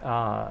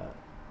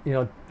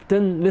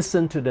didn't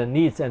listen to the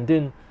needs and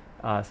didn't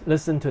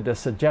listen to the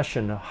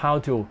suggestion of how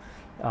to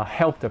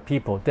help the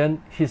people,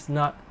 then he's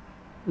not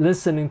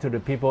listening to the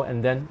people,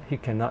 and then he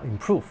cannot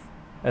improve.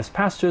 As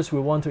pastors, we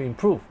want to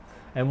improve,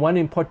 and one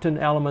important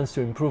element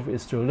to improve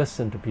is to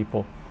listen to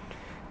people.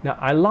 Now,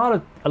 a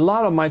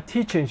lot of my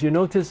teachings, you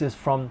notice, is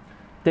from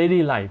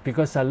daily life,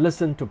 because I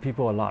listen to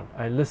people a lot.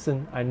 I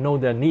listen, I know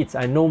their needs,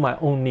 I know my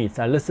own needs,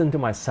 I listen to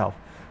myself,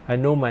 I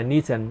know my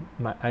needs, and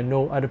I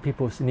know other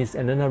people's needs,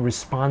 and then I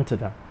respond to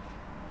them.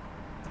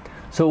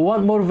 So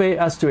what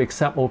motivates us to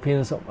accept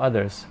opinions of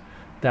others?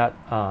 That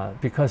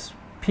because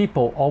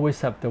people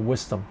always have the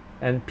wisdom,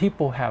 and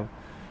people have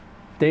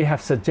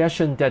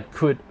suggestions that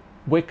could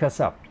wake us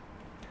up.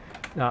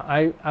 Now,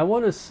 I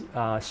want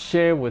to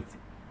share with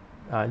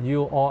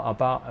you all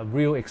about a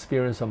real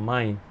experience of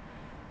mine.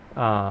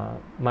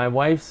 My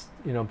wife,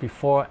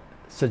 before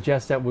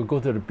suggests that we go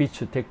to the beach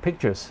to take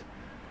pictures,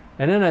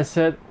 and then I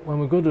said, when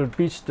we go to the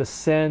beach, the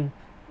sand,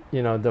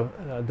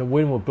 the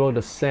wind will blow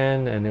the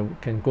sand, and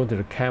it can go to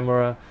the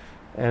camera.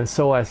 And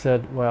so I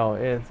said, well,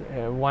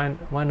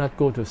 why not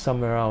go to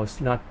somewhere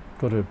else, not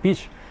go to the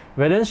beach?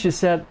 But then she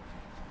said,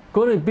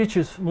 go to the beach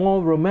is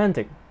more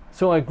romantic.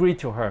 So I agreed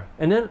to her.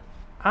 And then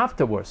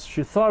afterwards,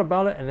 she thought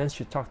about it, and then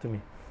she talked to me.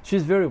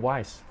 She's very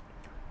wise.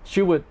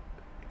 She would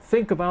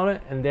think about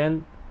it, and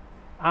then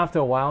after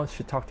a while,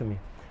 she talked to me.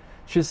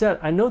 She said,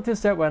 I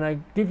noticed that when I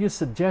give you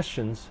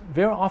suggestions,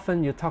 very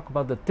often you talk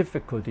about the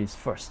difficulties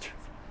first.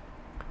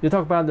 You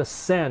talk about the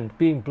sand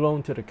being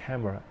blown to the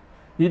camera.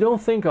 You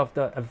don't think of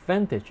the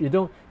advantage.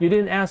 You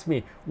didn't ask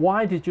me,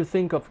 why did you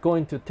think of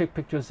going to take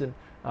pictures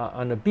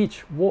on the beach?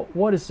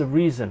 What is the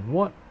reason?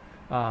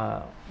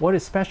 What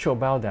is special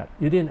about that?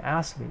 You didn't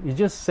ask me. You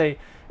just say,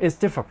 it's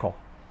difficult.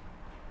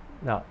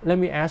 Now, let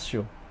me ask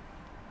you,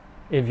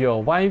 if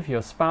your wife,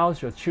 your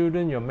spouse, your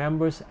children, your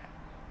members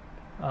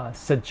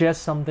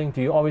suggest something,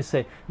 do you always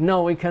say,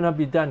 no, it cannot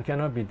be done,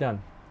 cannot be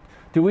done?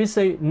 Do we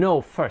say no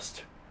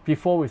first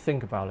before we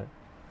think about it?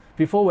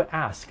 Before we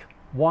ask,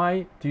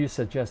 why do you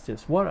suggest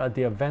this? What are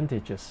the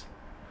advantages?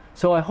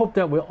 So I hope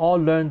that we all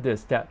learn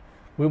this, that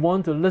we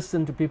want to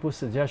listen to people's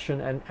suggestion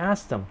and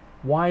ask them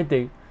why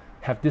they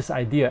have this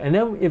idea. And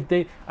then if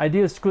the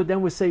idea is good,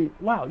 then we say,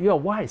 wow, you're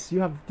wise.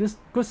 You have this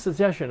good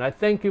suggestion. I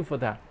thank you for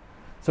that.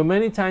 So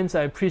many times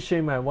I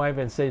appreciate my wife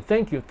and say,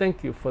 thank you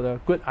for the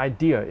good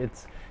idea.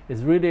 It's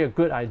really a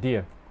good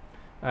idea.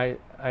 I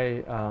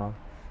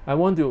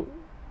want to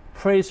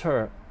praise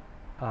her,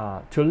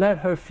 to let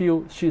her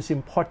feel she's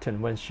important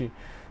when she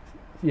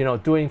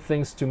doing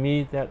things to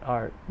me that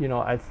are,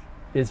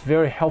 it's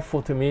very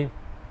helpful to me.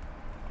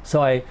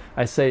 So I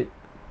said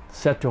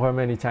to her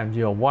many times,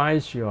 you're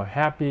wise, you're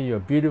happy, you're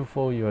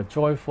beautiful, you're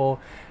joyful,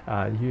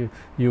 you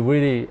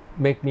really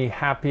make me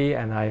happy,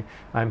 and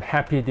I'm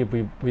happy to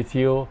be with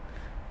you.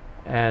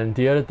 And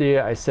the other day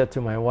I said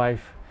to my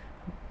wife,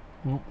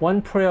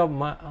 one prayer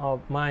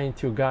of mine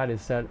to God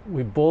is that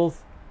we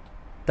both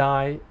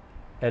die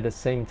at the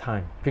same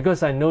time,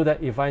 because I know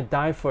that if I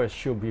die first,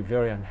 she'll be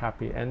very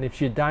unhappy, and if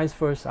she dies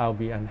first, I'll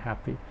be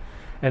unhappy.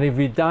 And if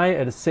we die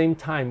at the same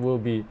time, we'll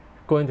be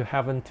going to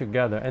heaven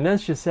together. And then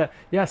she said,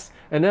 yes,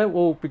 and then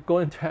we'll be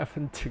going to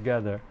heaven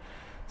together.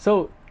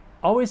 So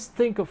always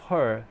think of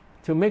her,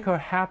 to make her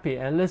happy,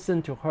 and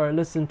listen to her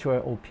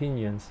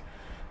opinions.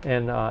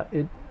 And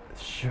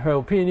her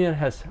opinion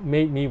has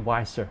made me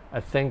wiser. I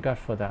thank God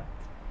for that.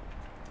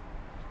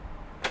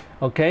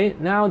 Okay,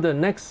 now the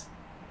next,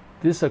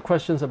 these are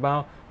questions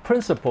about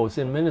principles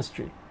in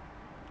ministry.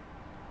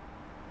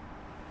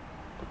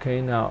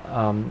 Okay,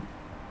 now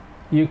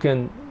you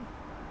can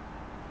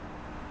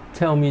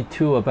tell me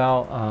too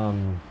about,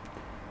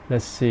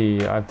 let's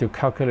see, I have to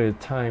calculate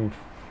the time.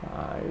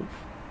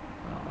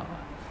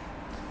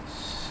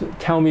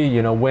 Tell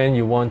me, when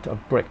you want a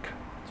break.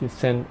 Just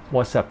send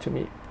WhatsApp to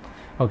me.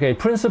 Okay,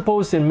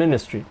 principles in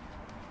ministry.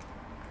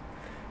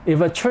 If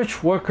a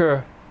church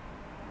worker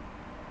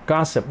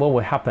gossip, what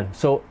will happen?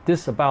 So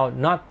this is about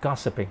not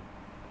gossiping.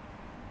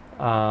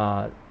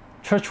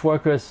 Church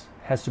workers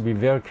has to be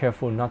very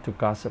careful not to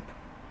gossip,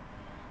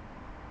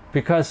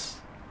 because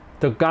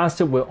the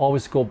gossip will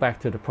always go back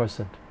to the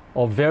person,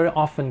 or very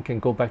often can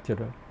go back to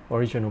the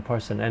original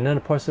person, and then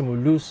the person will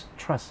lose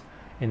trust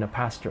in the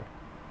pastor.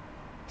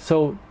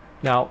 So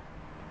now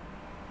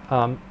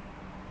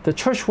the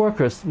church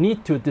workers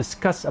need to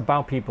discuss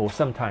about people.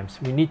 Sometimes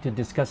we need to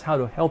discuss how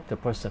to help the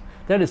person.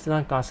 That is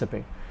not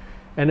gossiping.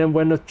 And then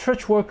when the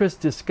church workers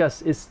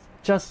discuss, it's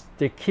just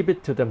they keep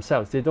it to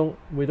themselves.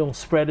 We don't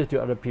spread it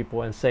to other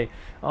people and say,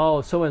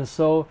 oh, so and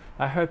so,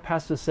 I heard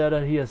pastor said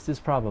that he has this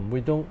problem.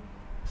 We don't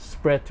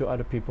spread to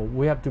other people.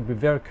 We have to be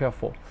very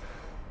careful.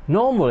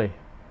 Normally,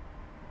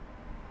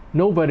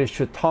 nobody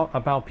should talk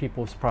about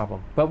people's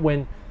problem. But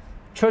when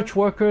church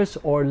workers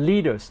or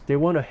leaders, they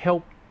want to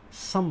help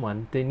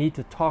someone, they need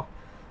to talk,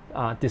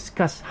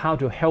 discuss how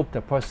to help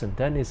the person.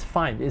 Then it's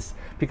fine. It's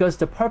because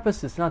the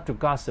purpose is not to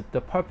gossip.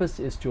 The purpose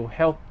is to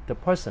help the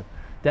person.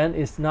 Then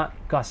it's not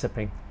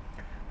gossiping.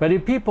 But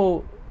if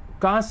people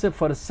gossip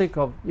for the sake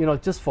of,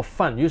 just for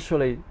fun,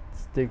 usually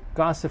they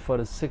gossip for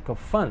the sake of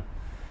fun,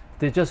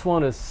 they just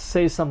want to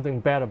say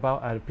something bad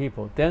about other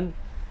people, then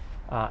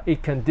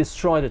it can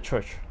destroy the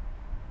church.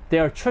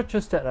 There are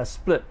churches that are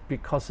split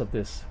because of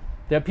this.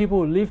 There are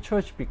people who leave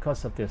church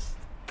because of this.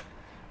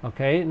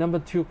 Okay, number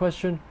 2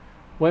 question.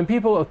 When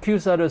people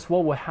accuse others,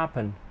 what will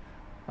happen?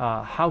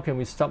 How can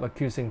we stop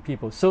accusing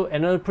people? So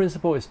another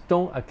principle is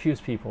don't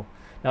accuse people.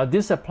 Now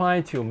this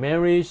applies to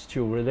marriage,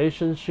 to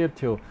relationship,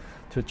 to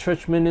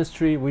church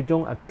ministry. We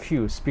don't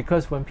accuse,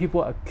 because when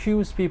people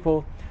accuse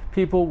people,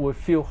 people will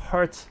feel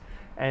hurt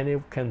and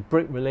it can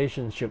break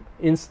relationship.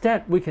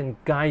 Instead, we can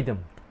guide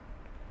them.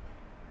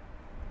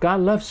 God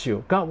loves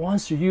you. God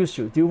wants to use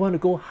you. Do you want to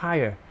go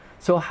higher?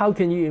 So how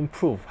can you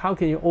improve? How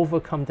can you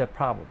overcome that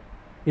problem?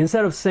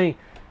 Instead of saying,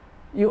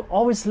 you're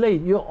always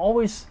late, you're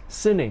always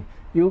sinning,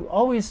 you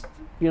always,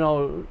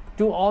 do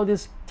all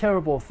these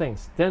terrible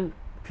things, then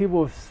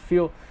people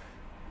feel,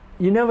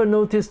 you never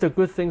notice the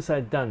good things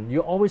I've done.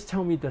 You always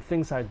tell me the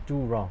things I do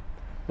wrong.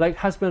 Like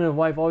husband and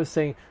wife always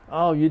saying,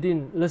 oh, you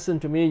didn't listen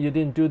to me, you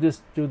didn't do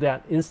this, do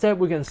that. Instead,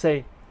 we can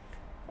say,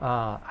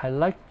 I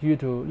like you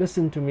to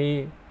listen to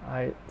me,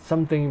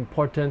 something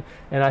important,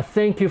 and I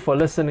thank you for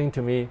listening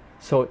to me.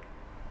 So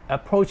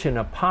approach in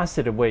a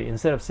positive way.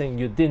 Instead of saying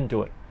you didn't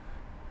do it,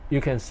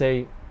 you can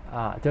say,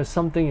 there's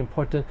something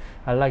important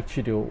I'd like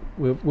you to,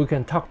 we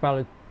can talk about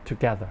it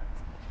together.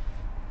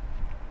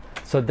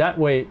 So that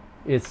way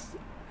it's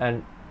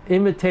an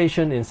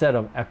invitation instead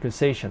of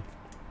accusation.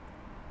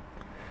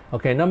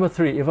 Okay, number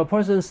 3, if a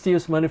person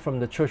steals money from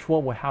the church,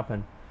 what will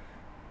happen?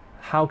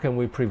 How can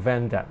we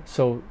prevent that?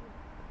 So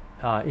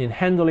in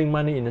handling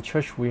money in the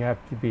church, we have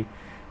to be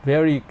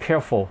very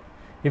careful.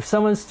 If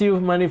someone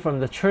steals money from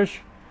the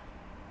church,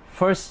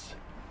 first,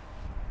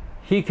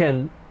 he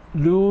can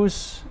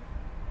lose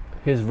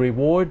his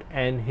reward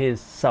and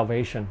his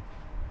salvation.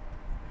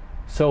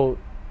 So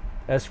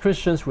as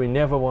Christians, we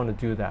never want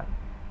to do that.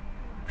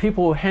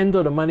 People who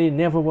handle the money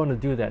never want to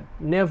do that.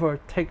 Never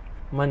take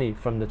money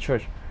from the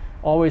church.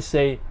 Always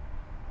say,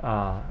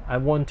 I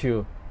want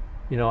to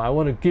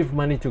give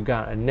money to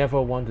God. I never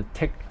want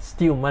to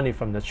steal money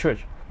from the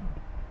church.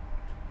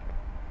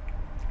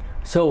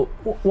 So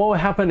what will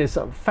happen is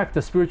affect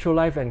the spiritual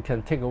life and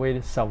can take away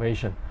the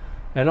salvation.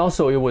 And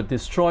also it would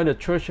destroy the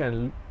church,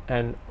 and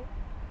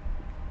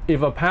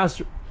if a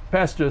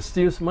pastor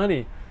steals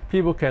money,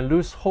 people can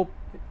lose hope,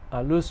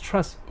 lose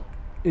trust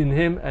in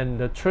him, and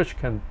the church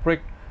can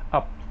break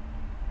up.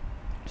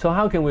 So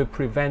how can we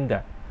prevent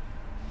that?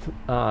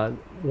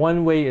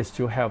 One way is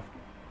to have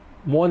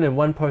more than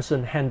one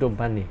person handle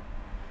money.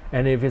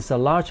 And if it's a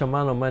large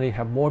amount of money,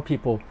 have more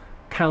people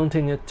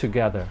counting it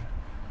together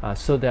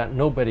so that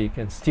nobody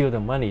can steal the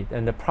money.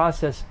 And the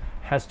process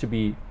has to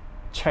be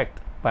checked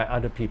by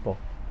other people.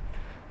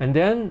 And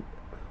then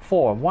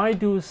 4, why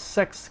do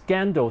sex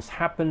scandals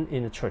happen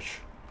in the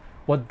church?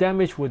 What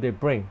damage would they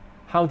bring?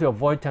 How to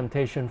avoid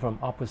temptation from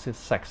opposite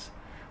sex?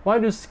 Why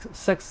do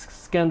sex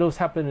scandals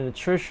happen in the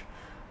church?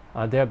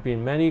 There have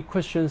been many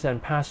Christians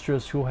and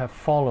pastors who have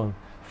fallen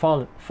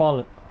in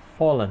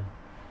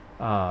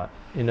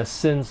the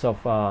sins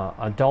of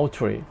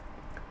adultery.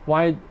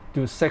 Why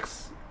do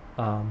sex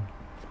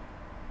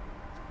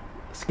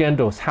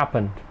scandals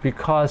happen?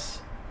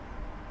 Because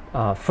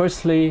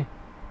firstly,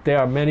 there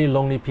are many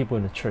lonely people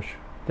in the church.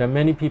 There are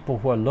many people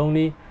who are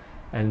lonely,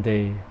 and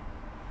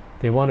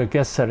they want to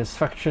get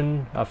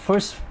satisfaction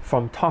first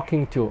from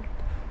talking to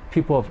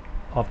people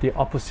of the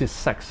opposite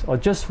sex, or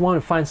just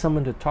want to find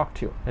someone to talk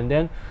to. And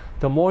then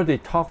the more they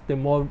talk, the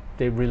more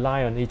they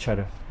rely on each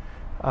other.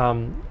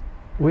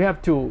 We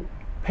have to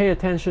pay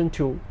attention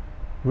to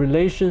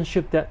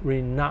relationships that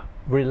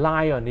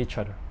rely on each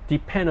other,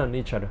 depend on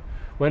each other.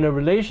 When a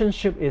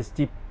relationship is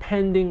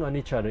depending on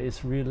each other,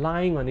 it's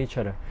relying on each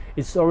other,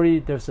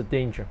 there's a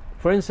danger.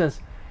 For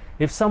instance,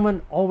 if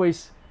someone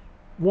always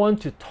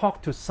want to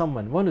talk to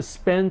someone, want to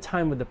spend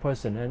time with the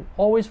person, and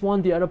always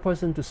want the other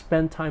person to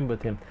spend time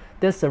with him,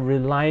 that's a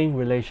relying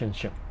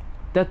relationship.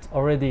 That's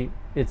already,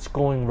 it's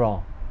going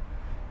wrong.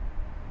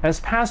 As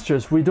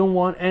pastors, we don't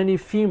want any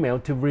female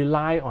to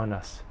rely on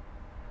us.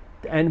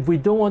 And we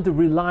don't want to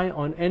rely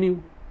on any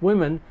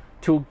women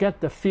to get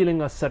the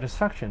feeling of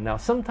satisfaction. Now,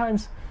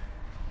 sometimes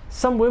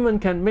some women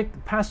can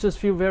make pastors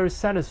feel very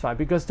satisfied,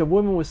 because the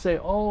woman will say,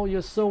 oh,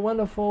 you're so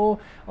wonderful.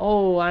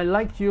 Oh, I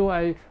like you.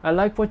 I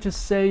like what you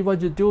say.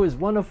 What you do is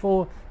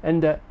wonderful.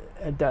 And the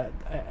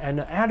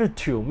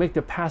attitude make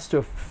the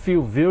pastor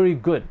feel very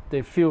good.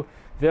 They feel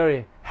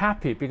very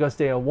happy because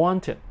they are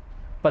wanted.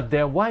 But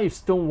their wives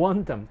don't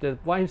want them. Their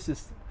wives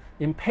is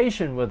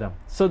impatient with them.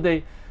 So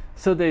they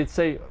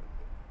say,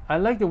 I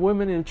like the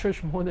women in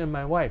church more than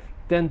my wife.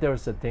 Then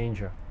there's a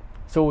danger.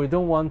 So we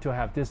don't want to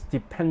have this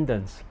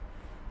dependence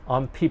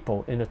on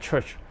people in the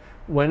church.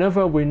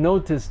 Whenever we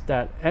notice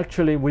that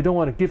actually we don't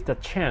want to give the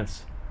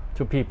chance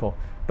to people,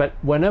 but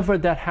whenever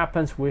that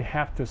happens, we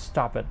have to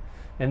stop it.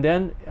 And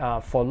then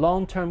for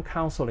long-term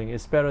counseling,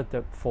 it's better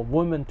for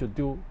women to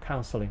do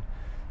counseling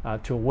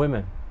to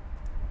women.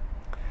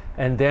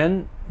 And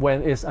then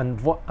when it's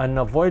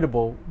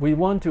unavoidable, we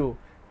want to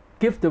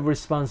give the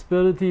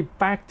responsibility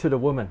back to the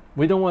woman.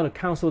 We don't want to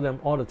counsel them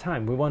all the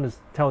time. We want to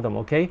tell them,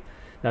 okay,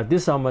 Now,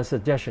 these are my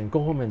suggestions.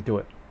 Go home and do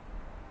it.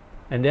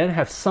 And then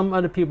have some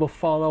other people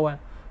follow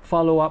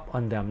up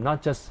on them,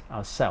 not just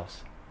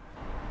ourselves.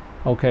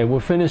 Okay, we'll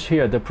finish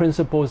here. The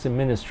principles in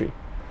ministry.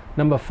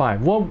 Number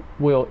 5, what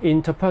will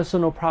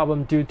interpersonal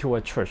problem do to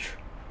a church?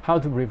 How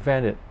to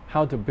prevent it?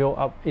 How to build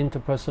up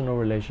interpersonal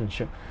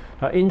relationship?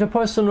 Now,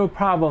 interpersonal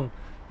problem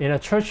in a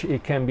church,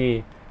 it can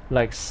be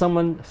like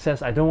someone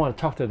says, I don't want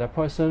to talk to that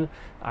person.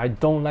 I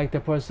don't like the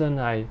person.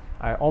 I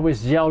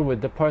always yell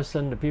with the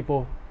person. The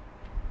people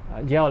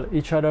yell at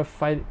each other,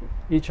 fight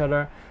each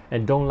other,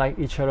 and don't like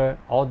each other.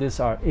 All these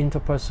are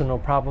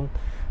interpersonal problems.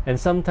 And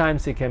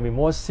sometimes it can be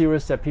more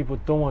serious that people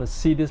don't want to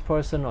see this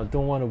person or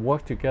don't want to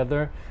work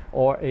together.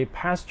 Or a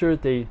pastor,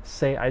 they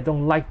say, I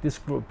don't like this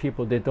group of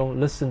people. They don't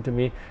listen to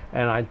me,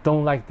 and I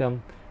don't like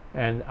them.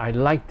 And I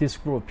like this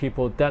group of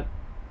people. That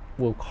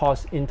will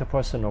cause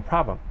interpersonal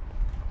problem.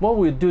 What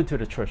will it do to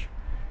the church?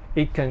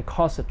 It can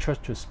cause a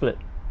church to split.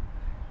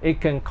 It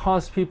can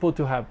cause people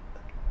to have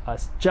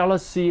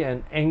jealousy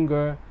and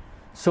anger.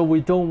 So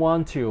we don't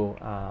want to,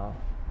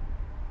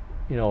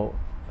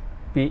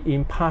 be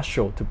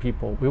impartial to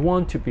people. We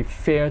want to be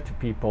fair to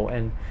people,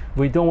 and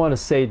we don't want to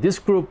say this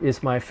group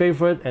is my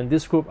favorite and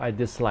this group I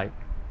dislike.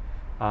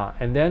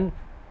 And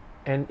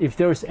if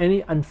there is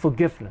any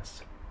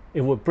unforgiveness,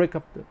 it will break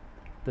up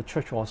the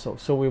church also.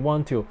 So we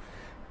want to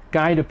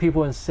guide the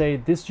people and say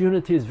this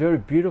unity is very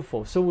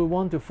beautiful. So we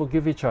want to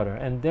forgive each other.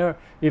 And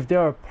if there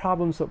are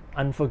problems of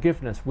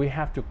unforgiveness, we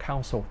have to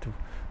counsel to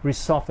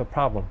resolve the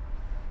problem.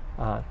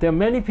 There are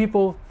many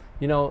people,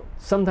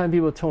 sometimes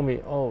people told me,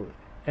 oh,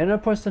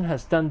 another person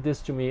has done this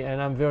to me and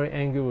I'm very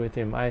angry with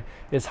him.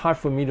 It's hard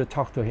for me to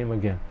talk to him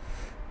again.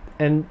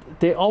 And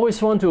they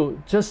always want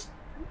to just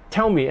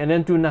tell me and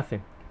then do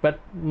nothing. But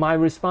my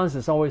response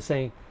is always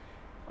saying,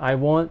 I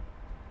want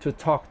to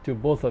talk to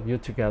both of you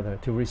together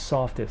to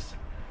resolve this.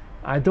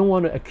 I don't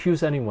want to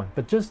accuse anyone,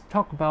 but just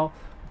talk about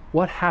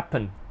what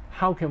happened.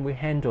 How can we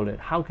handle it?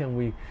 How can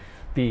we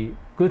be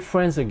good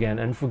friends again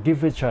and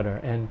forgive each other,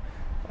 and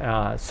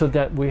so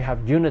that we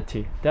have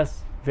unity?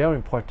 That's very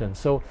important.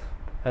 So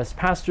as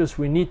pastors,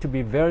 we need to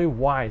be very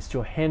wise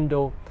to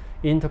handle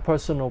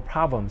interpersonal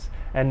problems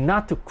and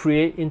not to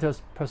create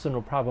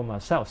interpersonal problems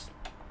ourselves.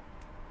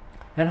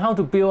 And how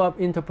to build up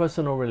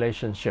interpersonal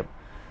relationship.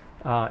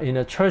 In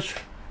a church,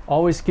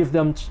 always give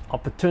them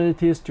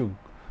opportunities to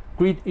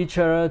greet each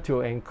other,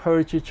 to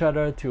encourage each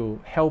other, to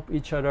help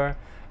each other,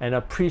 and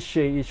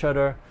appreciate each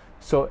other.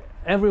 So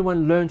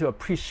everyone learn to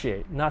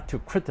appreciate, not to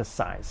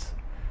criticize.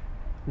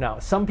 Now,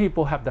 some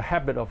people have the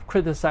habit of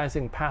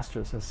criticizing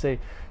pastors and say,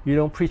 you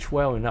don't preach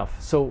well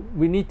enough. So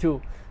we need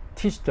to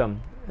teach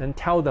them and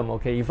tell them,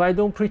 okay, if I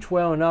don't preach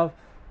well enough,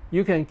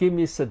 you can give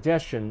me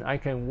suggestion, I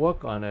can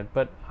work on it,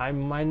 but I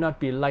might not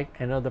be like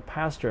another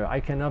pastor. I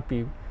cannot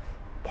be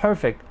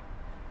perfect,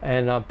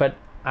 and but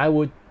I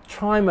would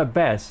try my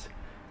best.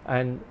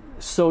 And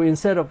so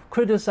instead of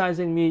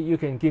criticizing me, you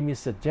can give me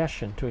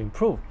suggestion to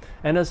improve.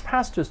 And as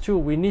pastors too,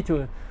 we need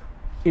to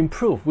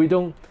improve. We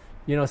don't,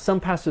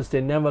 some pastors,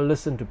 they never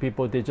listen to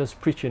people. They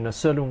just preach in a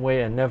certain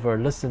way and never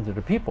listen to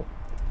the people.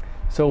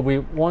 So we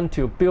want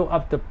to build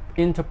up the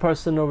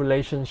interpersonal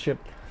relationship,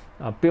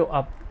 build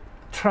up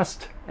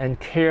trust and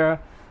care,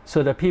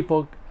 so that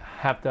people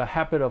have the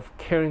habit of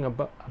caring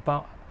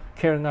about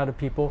caring other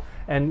people.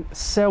 And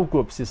cell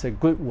groups is a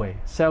good way.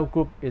 Cell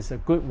group is a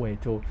good way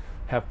to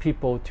have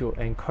people to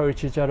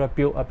encourage each other,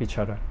 build up each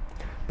other.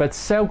 But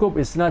cell group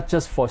is not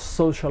just for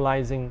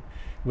socializing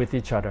with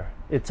each other.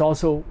 It's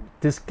also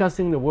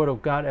discussing the Word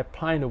of God,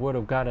 applying the Word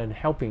of God, and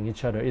helping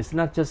each other. It's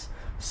not just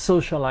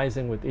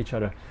socializing with each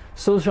other.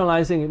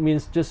 Socializing, it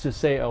means just to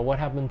say, oh, what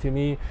happened to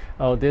me?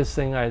 Oh, this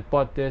thing, I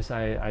bought this,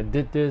 I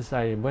did this,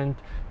 I went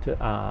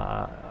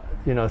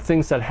to,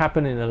 things that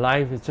happen in the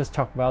life. It's just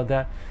talk about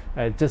that.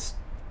 Just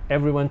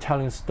everyone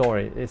telling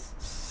story.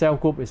 Cell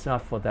group is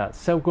not for that.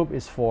 Cell group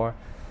is for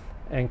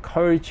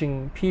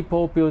encouraging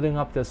people, building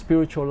up their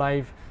spiritual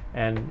life,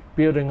 and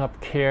building up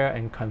care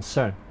and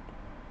concern.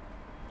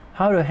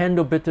 How to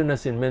handle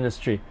bitterness in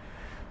ministry?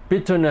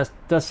 Bitterness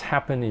does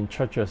happen in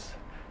churches.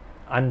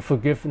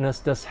 Unforgiveness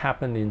does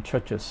happen in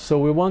churches. So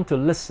we want to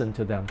listen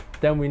to them.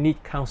 Then we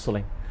need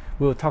counseling.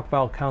 We'll talk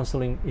about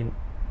counseling in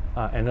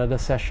another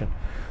session.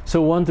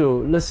 So we want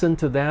to listen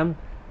to them,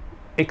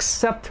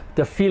 accept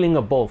the feeling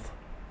of both.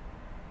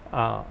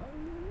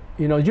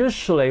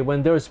 Usually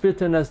when there is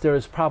bitterness, there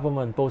is problem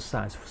on both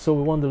sides. So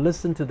we want to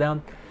listen to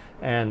them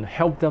and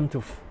help them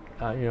to,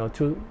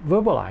 to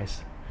verbalize.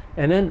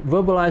 And then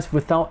verbalize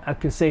without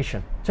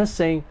accusation. Just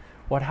saying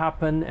what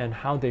happened and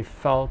how they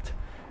felt,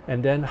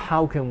 and then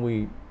how can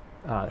we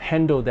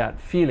handle that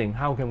feeling?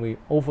 How can we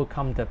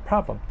overcome that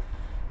problem?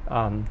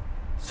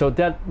 So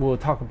that we'll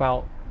talk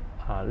about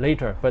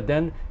later. But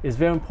then it's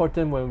very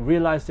important when we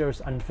realize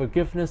there's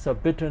unforgiveness or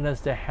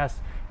bitterness,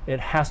 it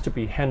has to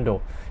be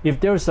handled. If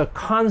there's a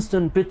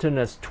constant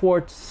bitterness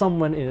towards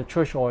someone in the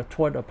church or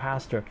toward a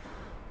pastor,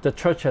 the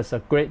church has a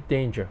great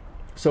danger.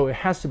 So it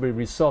has to be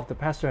resolved. The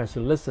pastor has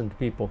to listen to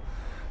people.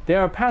 There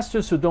are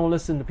pastors who don't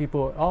listen to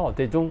people at all.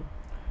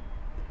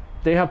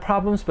 They have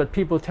problems, but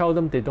people tell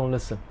them, they don't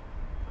listen.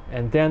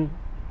 and then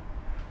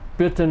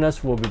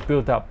bitterness will be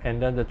built up,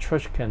 and then the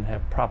church can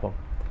have problem.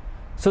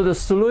 So the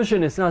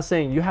solution is not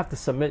saying you have to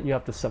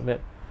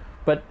submit,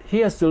 but he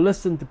has to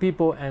listen to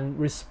people and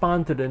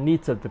respond to the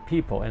needs of the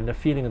people and the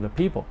feeling of the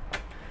people.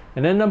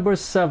 And then number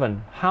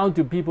 7, how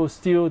do people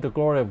steal the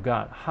glory of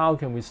God? How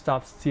can we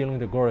stop stealing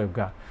the glory of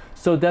God?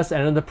 So that's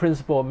another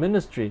principle of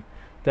ministry,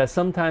 that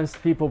sometimes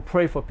people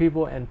pray for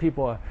people, and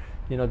people are,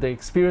 they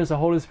experience the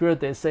Holy Spirit,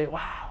 they say,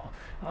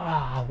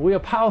 wow, we are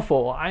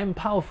powerful, I am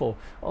powerful.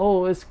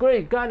 Oh, it's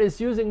great, God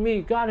is using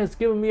me, God has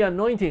given me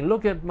anointing,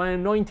 look at my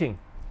anointing.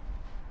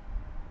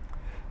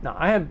 Now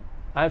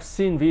I've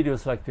seen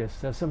videos like this,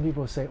 that some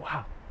people say,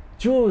 wow,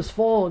 jewels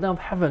fall down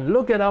from heaven,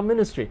 look at our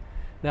ministry.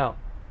 Now,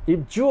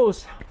 if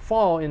jewels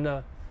fall in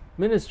the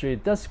ministry,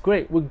 that's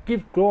great. We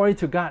give glory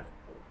to God.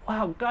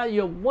 Wow, God,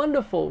 you're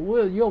wonderful.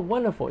 You're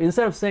wonderful.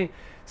 Instead of saying,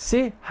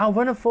 see how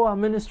wonderful our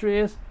ministry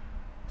is.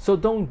 So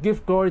don't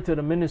give glory to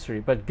the ministry,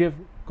 but give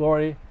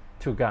glory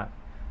to God.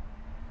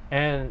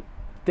 And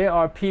there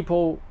are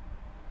people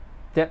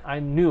that I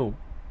knew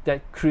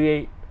that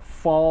create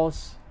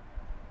false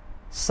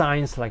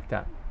signs like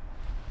that.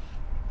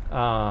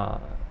 I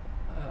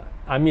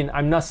mean,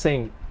 I'm not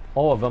saying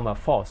all of them are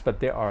false, but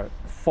there are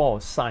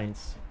false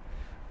signs.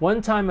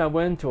 One time I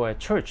went to a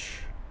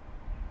church,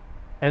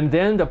 and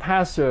then the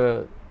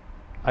pastor,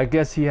 I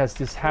guess he has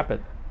this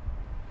habit.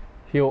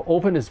 He'll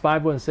open his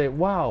Bible and say,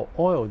 wow,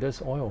 oil,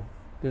 there's oil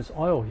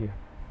here.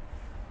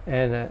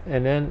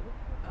 And then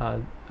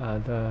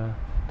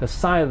the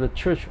side of the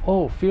church,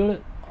 oh, feel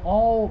it?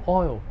 All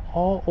oil,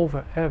 all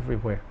over,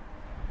 everywhere.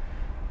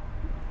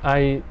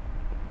 I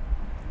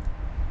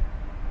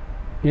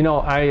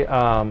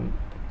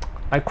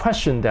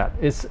question that.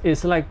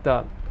 It's like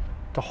the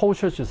whole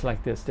church is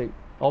like this. They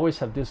always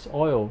have this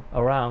oil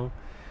around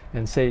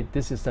and say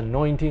this is the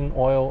anointing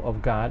oil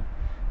of God.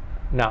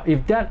 Now,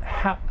 if that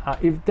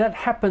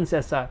happens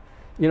as a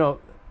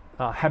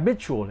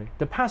habitually,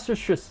 the pastor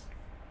should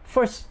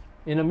first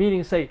in a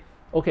meeting say,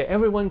 okay,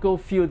 everyone go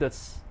feel the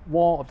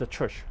wall of the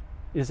church.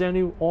 Is there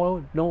any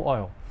oil? No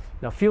oil.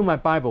 Now feel my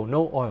Bible.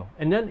 No oil.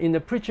 And then in the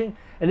preaching,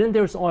 and then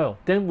there's oil.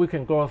 Then we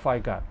can glorify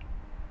God.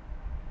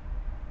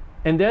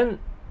 And then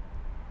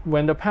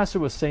when the pastor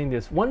was saying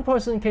this, one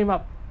person came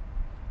up,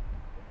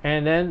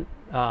 and then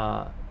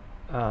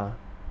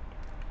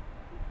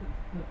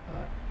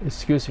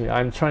excuse me,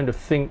 I'm trying to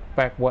think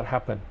back what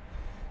happened.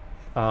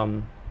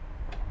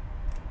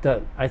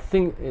 That I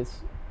think it's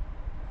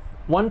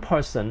one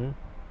person.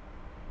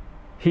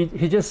 He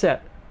just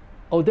said,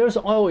 "Oh, there's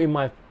oil in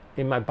my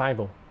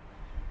Bible,"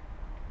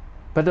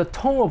 but the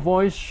tone of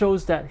voice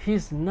shows that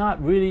he's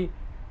not really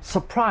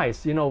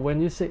surprised.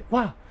 When you say,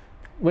 "Wow,"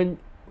 when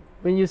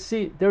you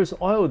see there's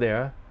oil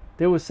there,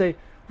 they will say,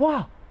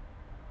 "Wow,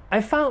 I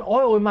found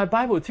oil in my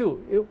Bible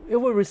too." It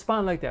will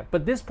respond like that.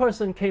 But this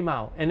person came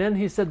out, and then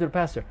he said to the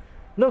pastor,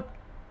 "Look."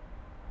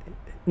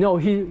 No,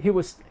 he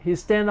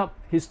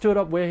stood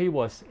up where he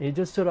was. He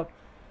just stood up.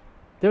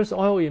 There's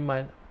oil in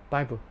my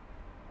Bible.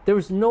 There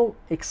was no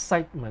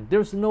excitement. There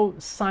was no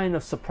sign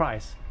of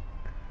surprise.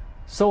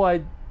 So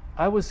I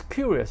was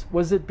curious.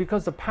 Was it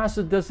because the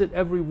pastor does it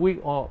every week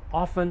or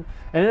often?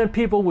 And then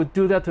people would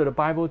do that to the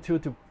Bible too,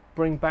 to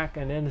bring back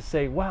and then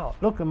say, "Wow,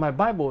 look at my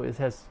Bible. It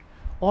has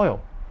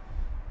oil."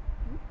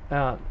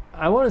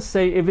 I want to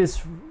say, if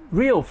it's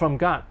real from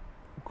God,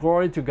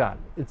 glory to God.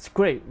 It's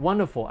great,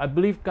 wonderful. I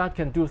believe God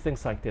can do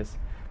things like this.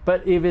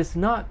 But if it's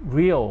not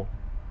real,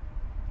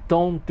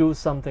 don't do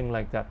something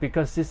like that,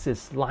 because this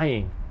is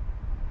lying.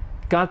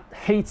 God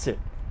hates it.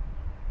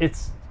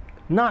 It's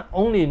not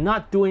only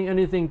not doing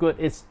anything good,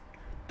 it's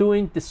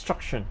doing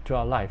destruction to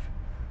our life.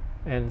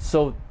 And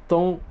so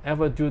don't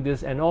ever do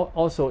this. And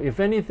also, if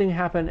anything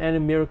happens, any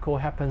miracle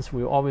happens,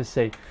 we always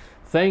say,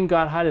 "Thank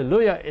God,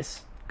 hallelujah,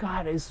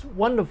 God is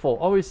wonderful."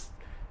 Always,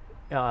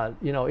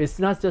 it's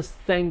not just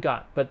thank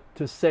God, but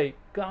to say,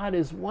 God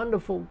is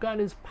wonderful, God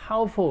is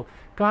powerful,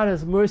 God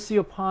has mercy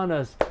upon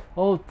us.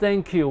 Oh,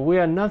 thank you. We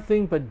are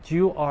nothing, but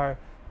you are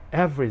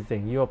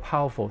everything. You are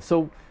powerful.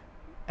 So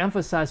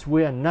emphasize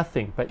we are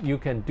nothing, but you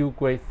can do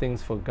great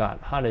things for God.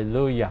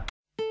 Hallelujah.